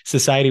in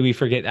society, we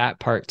forget that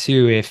part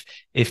too.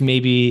 If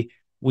maybe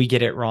we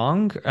get it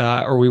wrong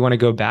or we want to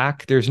go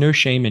back, there's no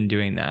shame in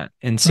doing that.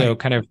 And so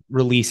kind of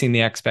releasing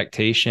the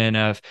expectation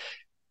of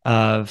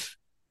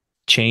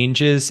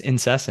change is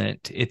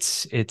incessant.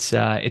 It's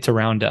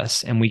around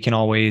us, and we can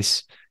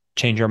always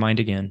change our mind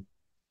again.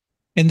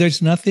 And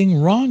there's nothing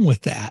wrong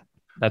with that.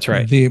 That's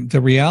right.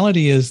 The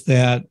reality is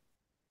that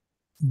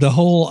the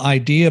whole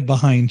idea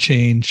behind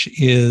change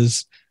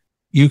is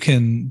you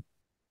can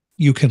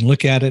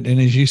look at it,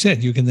 and as you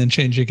said, you can then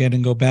change again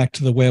and go back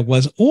to the way it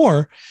was,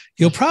 or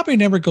you'll probably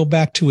never go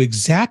back to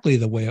exactly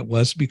the way it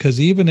was, because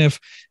even if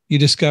you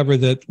discover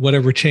that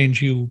whatever change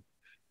you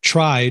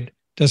tried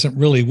doesn't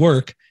really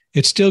work,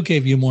 it still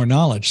gave you more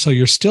knowledge. So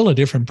you're still a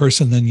different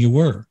person than you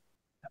were.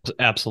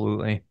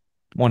 Absolutely.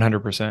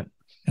 100%.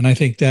 And I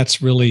think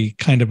that's really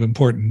kind of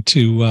important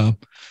to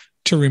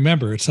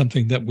remember. It's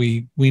something that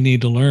we need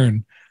to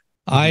learn.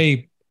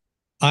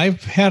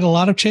 I've had a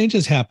lot of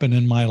changes happen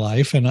in my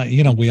life, and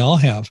we all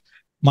have.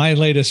 My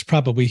latest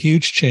probably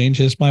huge change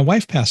is my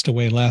wife passed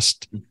away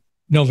last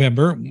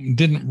November.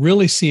 Didn't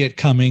really see it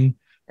coming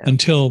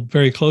until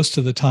very close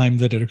to the time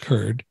that it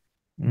occurred.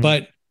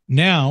 But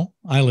now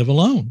I live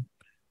alone,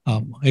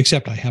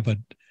 except I have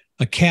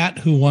a cat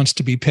who wants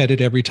to be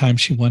petted every time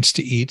she wants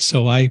to eat.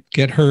 So I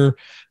get her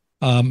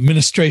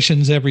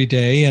ministrations every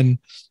day, and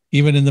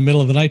even in the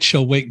middle of the night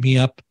she'll wake me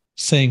up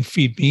saying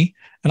feed me,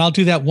 and I'll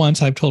do that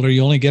once. I've told her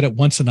you only get it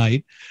once a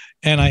night.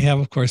 And I have,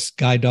 of course,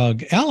 guide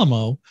dog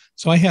Alamo,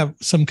 so I have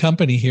some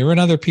company here and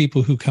other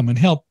people who come and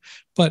help.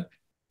 But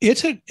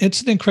it's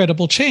an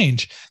incredible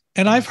change.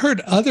 And I've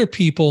heard other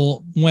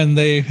people when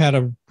they had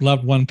a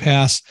loved one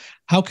pass,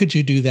 how could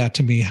you do that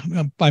to me?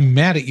 I'm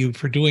mad at you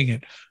for doing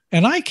it.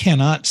 And I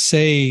cannot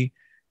say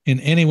in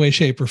any way,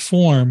 shape, or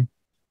form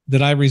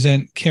that I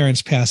resent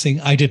Karen's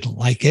passing. I didn't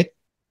like it.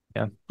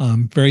 Yeah.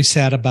 I'm very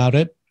sad about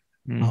it.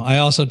 I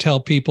also tell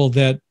people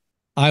that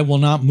I will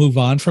not move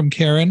on from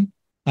Karen.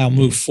 I'll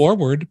move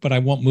forward, but I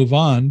won't move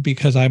on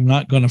because I'm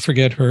not going to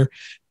forget her.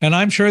 And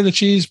I'm sure that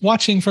she's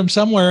watching from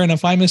somewhere. And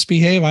if I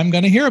misbehave, I'm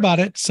going to hear about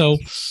it. So,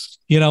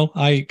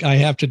 I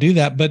have to do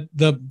that. But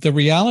the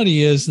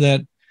reality is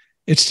that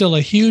it's still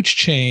a huge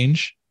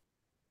change.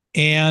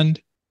 And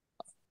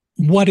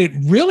what it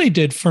really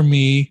did for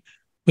me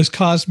was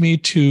cause me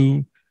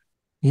to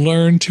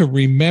learn to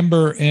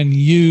remember and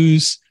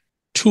use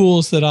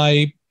tools that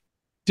I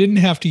didn't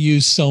have to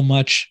use so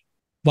much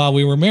while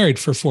we were married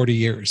for 40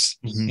 years.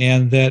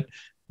 And that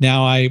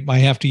now I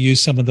have to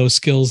use some of those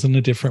skills in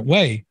a different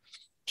way.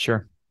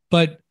 Sure.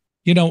 But,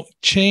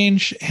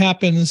 change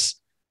happens.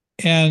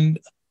 And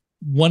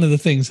one of the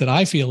things that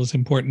I feel is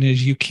important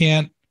is you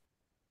can't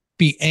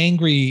be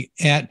angry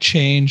at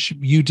change.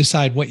 You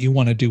decide what you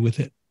want to do with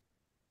it.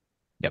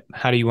 Yep.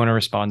 How do you want to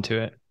respond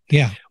to it?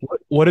 Yeah.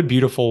 What a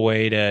beautiful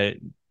way to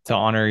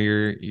honor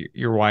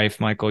your wife,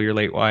 Michael, your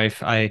late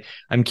wife.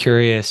 I'm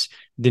curious,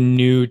 the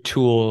new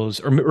tools,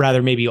 or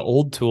rather maybe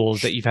old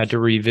tools that you've had to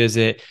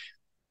revisit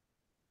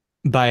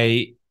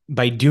by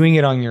doing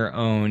it on your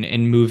own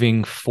and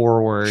moving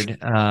forward,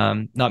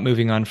 not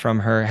moving on from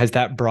her. Has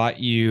that brought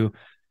you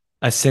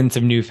a sense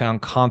of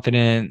newfound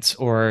confidence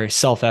or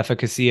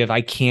self-efficacy of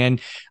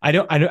maybe I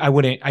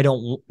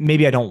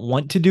don't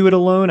want to do it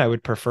alone. I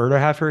would prefer to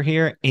have her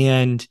here,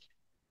 and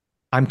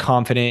I'm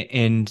confident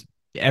in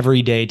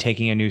every day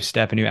taking a new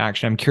step, a new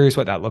action. I'm curious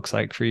what that looks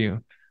like for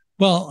you.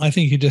 Well, I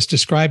think you just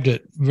described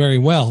it very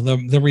well.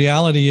 The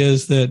reality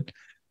is that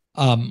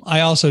I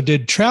also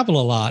did travel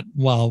a lot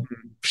while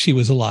she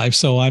was alive,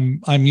 so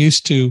I'm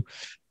used to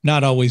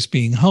not always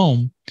being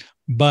home.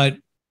 But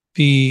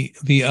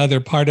the other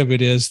part of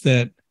it is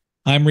that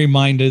I'm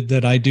reminded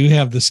that I do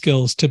have the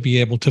skills to be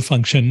able to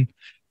function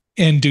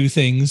and do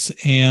things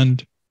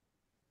and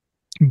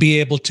be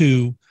able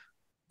to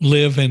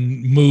live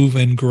and move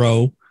and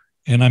grow.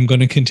 And I'm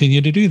going to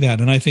continue to do that.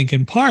 And I think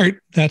in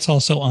part, that's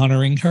also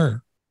honoring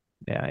her.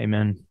 Yeah.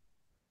 Amen.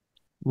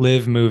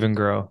 Live, move, and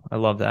grow. I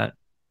love that.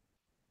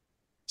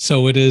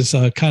 So it is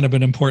kind of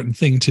an important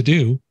thing to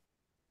do.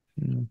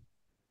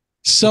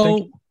 So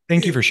well,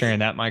 thank you for sharing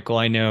that, Michael.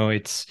 I know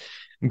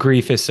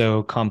grief is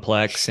so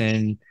complex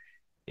and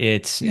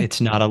it's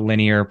not a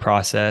linear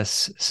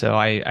process. So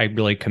I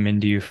really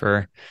commend you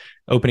for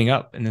opening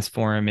up in this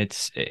forum.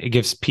 It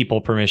gives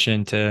people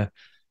permission to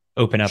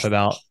open up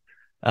about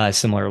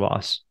similar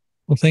loss.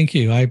 Well, thank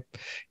you. I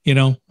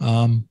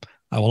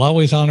will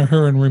always honor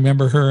her and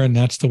remember her, and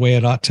that's the way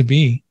it ought to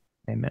be.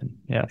 Amen.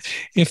 Yes.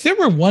 If there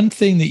were one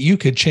thing that you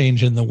could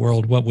change in the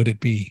world, what would it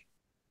be?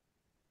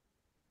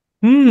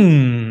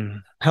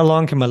 How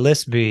long can my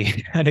list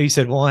be? I know you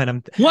said one.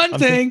 I'm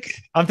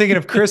thinking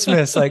of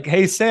Christmas, like,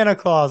 hey, Santa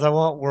Claus, I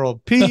want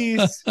world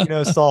peace,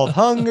 solve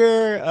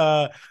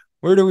hunger.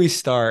 Where do we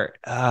start?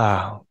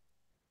 I've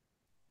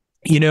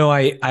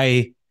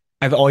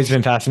always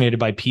been fascinated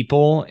by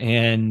people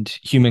and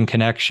human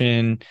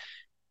connection.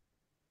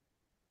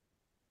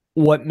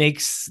 What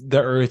makes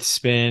the earth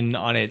spin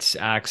on its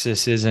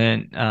axis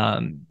isn't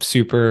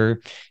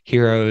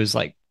superheroes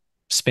like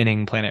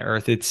spinning planet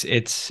Earth. It's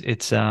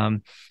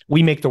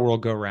we make the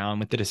world go round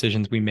with the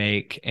decisions we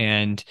make,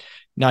 and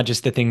not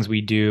just the things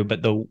we do,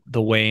 but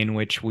the way in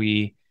which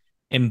we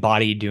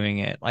embody doing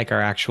it, like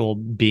our actual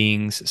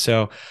beings.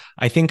 So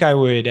I think I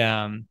would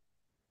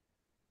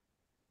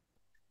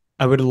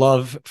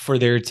love for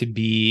there to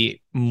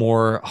be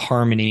more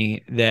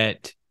harmony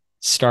that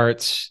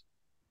starts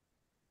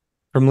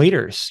from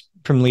leaders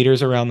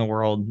around the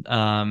world.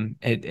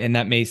 And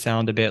that may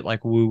sound a bit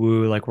like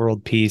woo-woo, like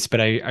world peace, but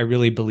I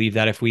really believe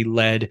that if we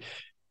led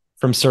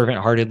from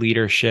servant-hearted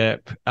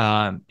leadership,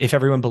 if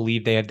everyone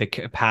believed they had the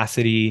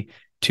capacity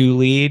to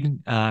lead,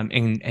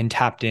 and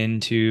tapped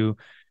into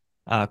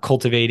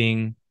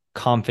cultivating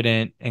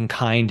confident and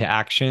kind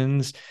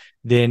actions,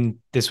 then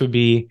this would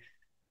be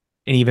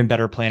an even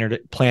better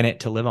planet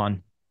to live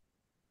on.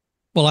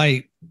 Well,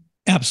 I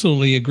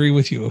absolutely agree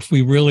with you. If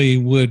we really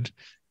would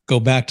go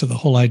back to the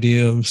whole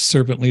idea of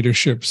servant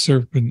leadership,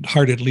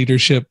 servant-hearted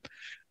leadership,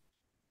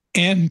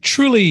 and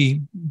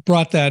truly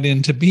brought that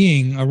into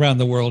being around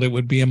the world, it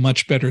would be a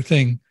much better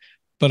thing.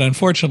 But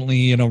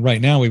unfortunately,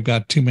 right now we've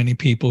got too many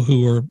people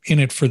who are in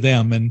it for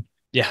them, and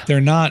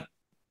they're not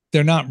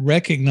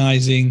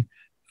recognizing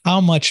how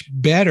much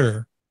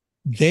better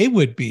they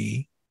would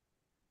be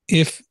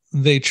if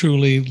they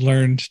truly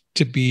learned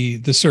to be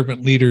the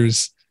servant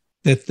leaders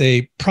that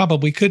they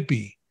probably could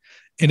be.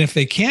 And if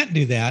they can't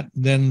do that,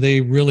 then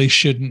they really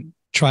shouldn't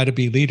try to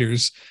be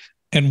leaders.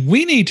 And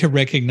we need to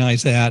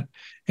recognize that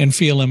and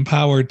feel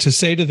empowered to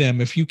say to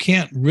them, if you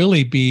can't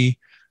really be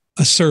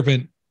a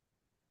servant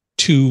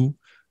to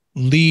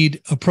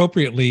lead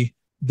appropriately,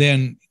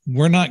 then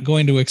we're not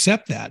going to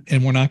accept that,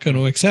 and we're not going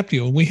to accept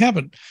you. And we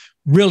haven't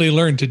really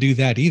learned to do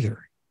that either.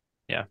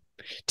 Yeah.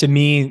 To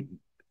me,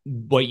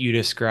 what you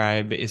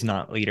describe is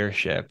not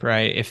leadership,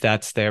 right? If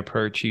that's the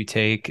approach you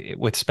take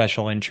with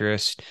special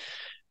interest,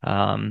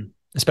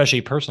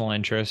 especially personal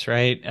interest,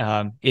 right?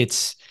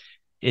 It's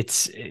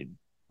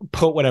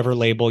put whatever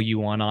label you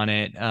want on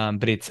it.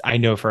 But I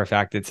know for a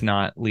fact it's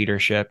not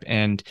leadership.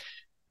 And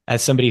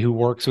as somebody who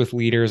works with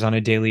leaders on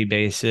a daily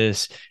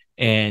basis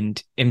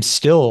and am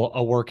still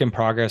a work in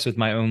progress with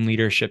my own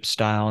leadership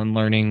style and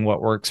learning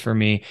what works for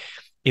me,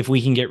 if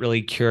we can get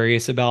really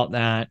curious about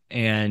that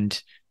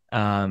and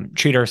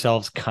treat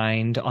ourselves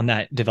kind on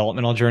that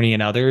developmental journey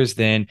in others,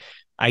 then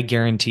I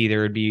guarantee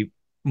there would be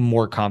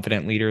more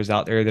confident leaders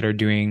out there that are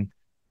doing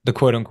the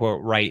quote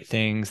unquote right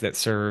things that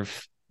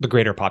serve the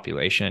greater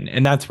population.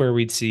 And that's where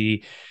we'd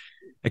see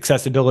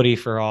accessibility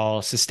for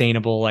all,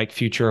 sustainable, like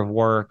future of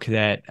work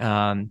that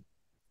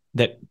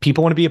that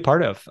people want to be a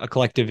part of, a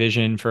collective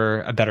vision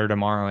for a better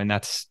tomorrow. And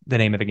that's the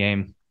name of the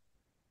game.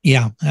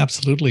 Yeah,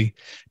 absolutely.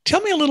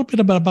 Tell me a little bit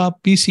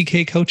about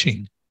BCK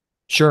coaching.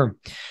 Sure.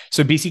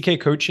 So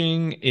BCK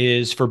coaching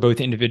is for both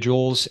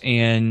individuals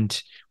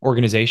and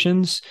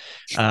organizations.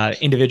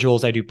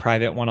 Individuals, I do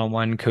private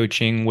one-on-one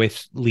coaching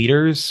with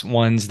leaders,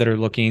 ones that are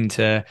looking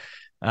to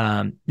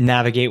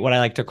navigate what I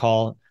like to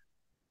call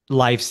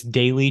life's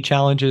daily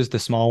challenges, the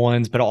small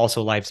ones, but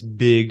also life's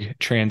big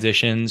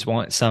transitions.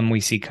 Some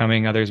we see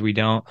coming, others we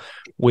don't,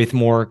 with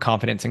more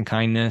confidence and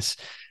kindness.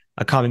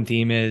 A common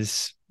theme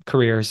is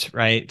careers,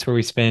 right? It's where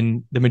we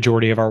spend the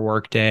majority of our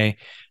workday.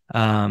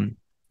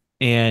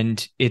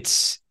 And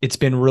it's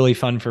been really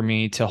fun for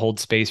me to hold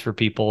space for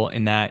people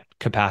in that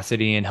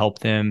capacity and help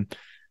them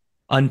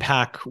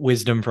unpack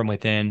wisdom from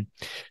within.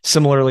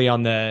 Similarly,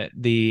 on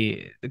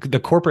the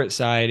corporate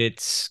side,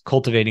 it's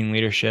cultivating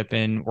leadership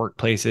in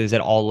workplaces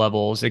at all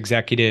levels,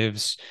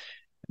 executives,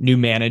 new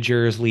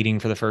managers leading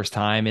for the first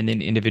time, and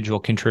then individual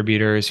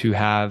contributors who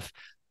have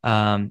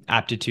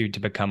aptitude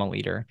to become a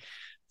leader.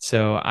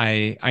 So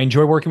I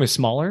enjoy working with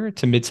smaller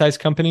to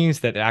mid-sized companies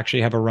that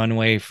actually have a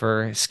runway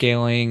for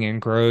scaling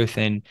and growth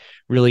and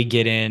really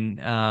get in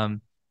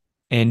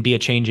and be a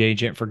change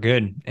agent for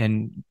good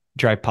and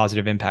drive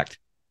positive impact.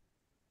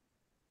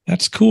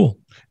 That's cool.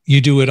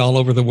 You do it all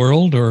over the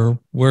world, or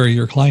where are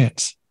your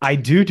clients? I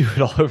do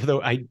it all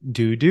over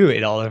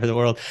it all over the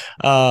world,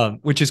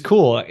 which is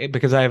cool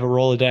because I have a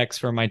Rolodex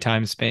for my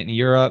time spent in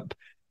Europe.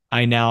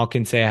 I now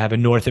can say I have a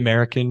North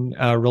American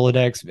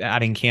Rolodex,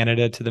 adding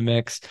Canada to the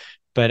mix.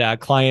 But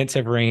clients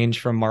have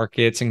ranged from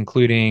markets,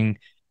 including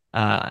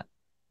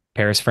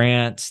Paris,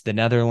 France, the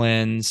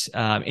Netherlands,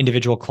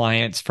 individual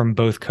clients from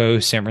both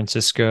coasts, San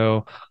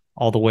Francisco,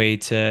 all the way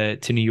to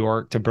New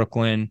York, to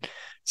Brooklyn.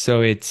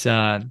 So it's,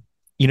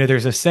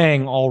 there's a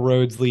saying, all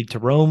roads lead to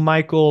Rome,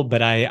 Michael,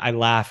 but I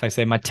laugh. I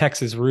say my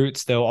Texas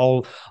roots, though,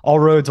 all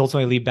roads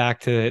ultimately lead back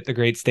to the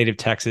great state of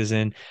Texas.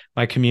 And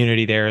my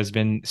community there has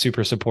been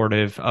super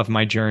supportive of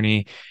my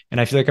journey.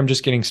 And I feel like I'm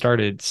just getting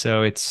started.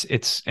 So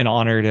it's an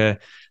honor to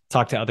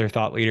talk to other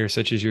thought leaders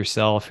such as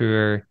yourself who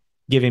are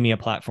giving me a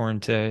platform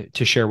to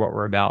share what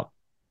we're about.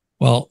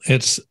 Well,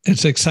 it's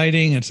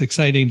exciting. It's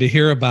exciting to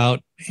hear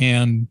about,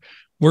 and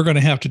we're going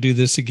to have to do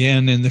this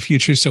again in the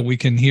future so we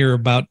can hear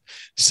about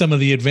some of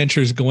the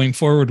adventures going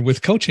forward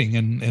with coaching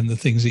and the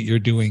things that you're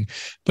doing.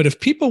 But if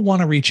people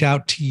want to reach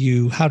out to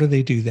you, how do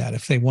they do that?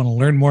 If they want to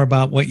learn more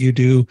about what you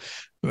do,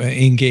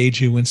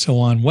 engage you and so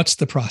on, what's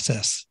the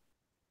process?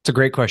 It's a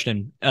great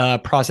question.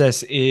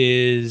 Process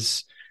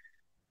is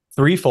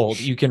threefold.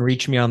 You can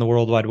reach me on the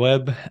World Wide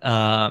Web.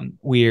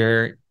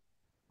 We're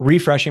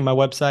refreshing my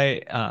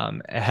website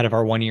ahead of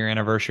our 1-year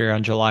anniversary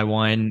on July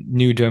 1.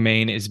 New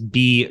domain is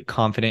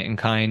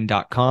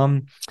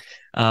beconfidentandkind.com.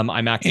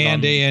 I'm active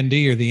and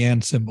A-N-D or the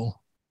and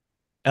symbol?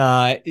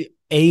 A-N-D.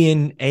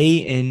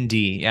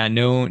 Yeah,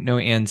 no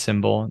and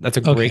symbol. That's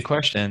a great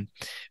question.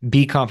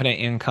 Be confident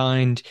and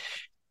kind.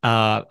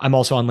 I'm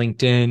also on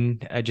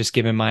LinkedIn, just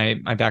given my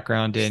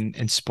background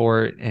in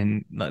sport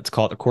and let's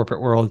call it the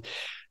corporate world.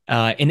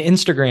 In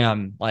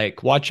Instagram,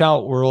 like Watch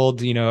Out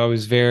World, I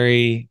was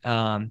very,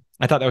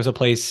 I thought that was a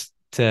place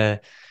to,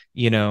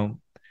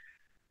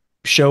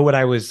 show what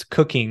I was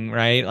cooking,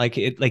 right?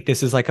 Like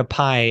this is like a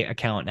pie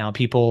account now.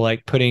 People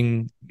like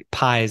putting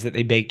pies that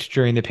they baked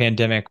during the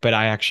pandemic, but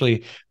I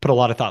actually put a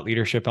lot of thought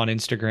leadership on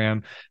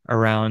Instagram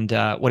around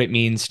what it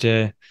means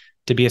to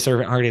be a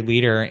servant-hearted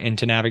leader and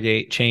to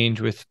navigate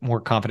change with more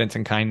confidence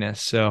and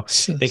kindness. So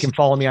they can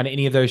follow me on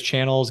any of those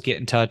channels, get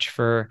in touch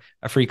for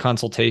a free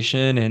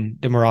consultation, and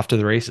then we're off to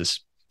the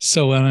races.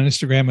 So on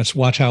Instagram, it's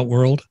Watch Out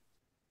World.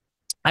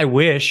 I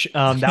wish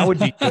that would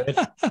be good.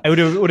 It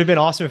would have been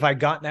awesome if I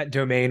got that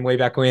domain way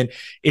back when.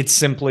 It's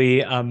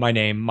simply my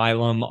name,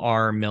 Milam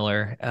R.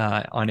 Miller,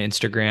 on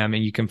Instagram,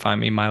 and you can find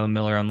me Milam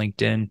Miller on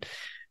LinkedIn.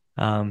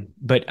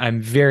 But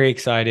I'm very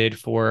excited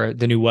for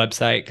the new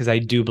website because I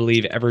do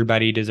believe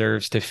everybody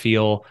deserves to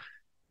feel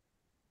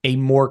a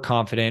more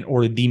confident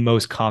or the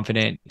most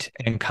confident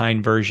and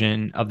kind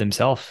version of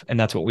themselves. And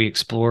that's what we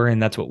explore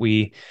and that's what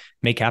we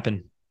make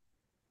happen.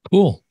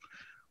 Cool.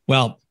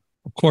 Well,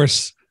 of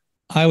course,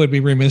 I would be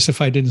remiss if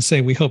I didn't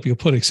say we hope you'll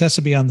put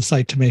Accessibility on the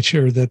site to make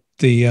sure that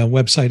the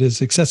website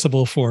is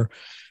accessible for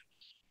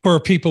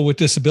people with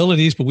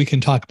disabilities, but we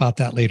can talk about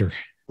that later.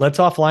 Let's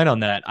offline on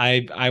that.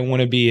 I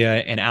want to be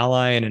an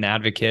ally and an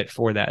advocate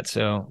for that.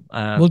 So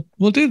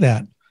we'll do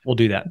that. We'll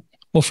do that.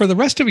 Well, for the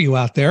rest of you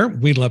out there,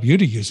 we'd love you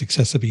to use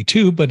Accessibility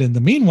too. But in the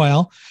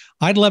meanwhile,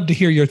 I'd love to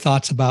hear your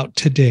thoughts about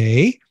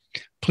today.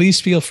 Please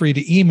feel free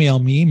to email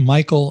me,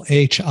 Michael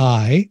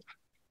H.I.,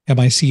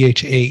 Michael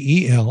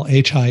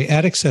H.I.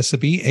 at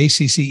Accessibility,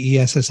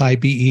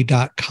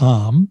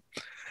 ACCESSIBE.com.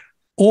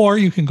 Or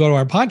you can go to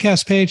our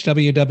podcast page,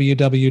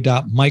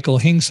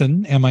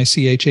 www.michaelhingson,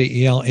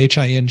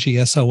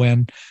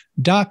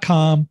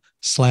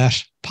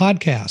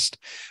 MICHAELHINGSON.com/podcast.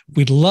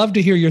 We'd love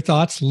to hear your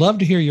thoughts, love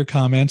to hear your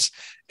comments.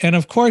 And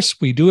of course,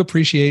 we do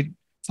appreciate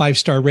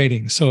 5-star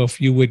ratings. So if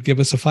you would give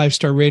us a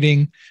 5-star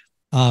rating,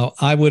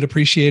 I would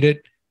appreciate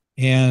it.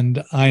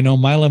 And I know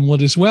Milam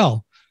would as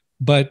well.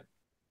 But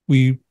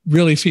we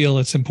really feel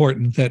it's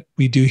important that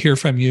we do hear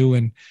from you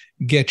and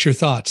get your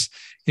thoughts.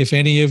 If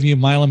any of you,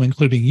 Milam,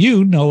 including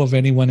you, know of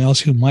anyone else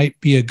who might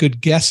be a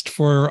good guest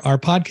for our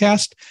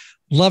podcast,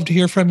 love to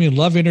hear from you.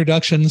 Love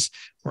introductions.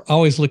 We're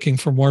always looking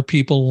for more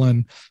people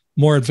and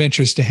more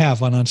adventures to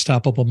have on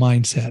Unstoppable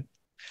Mindset.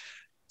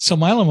 So,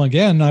 Milam,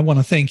 again, I want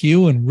to thank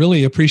you and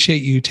really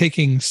appreciate you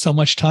taking so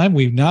much time.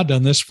 We've now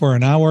done this for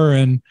an hour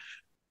and,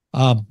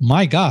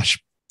 my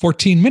gosh,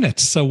 14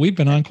 minutes. So we've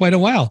been on quite a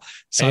while.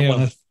 So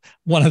I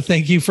want to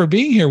thank you for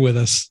being here with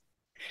us.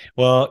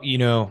 Well, you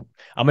know,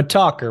 I'm a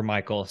talker,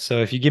 Michael. So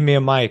if you give me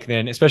a mic,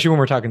 then especially when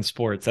we're talking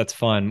sports, that's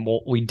fun.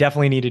 Well, we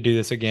definitely need to do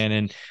this again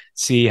and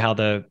see how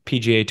the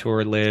PGA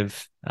Tour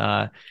Live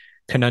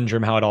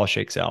conundrum, how it all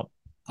shakes out.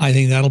 I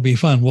think that'll be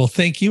fun. Well,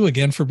 thank you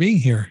again for being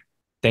here.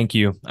 Thank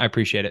you. I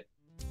appreciate it.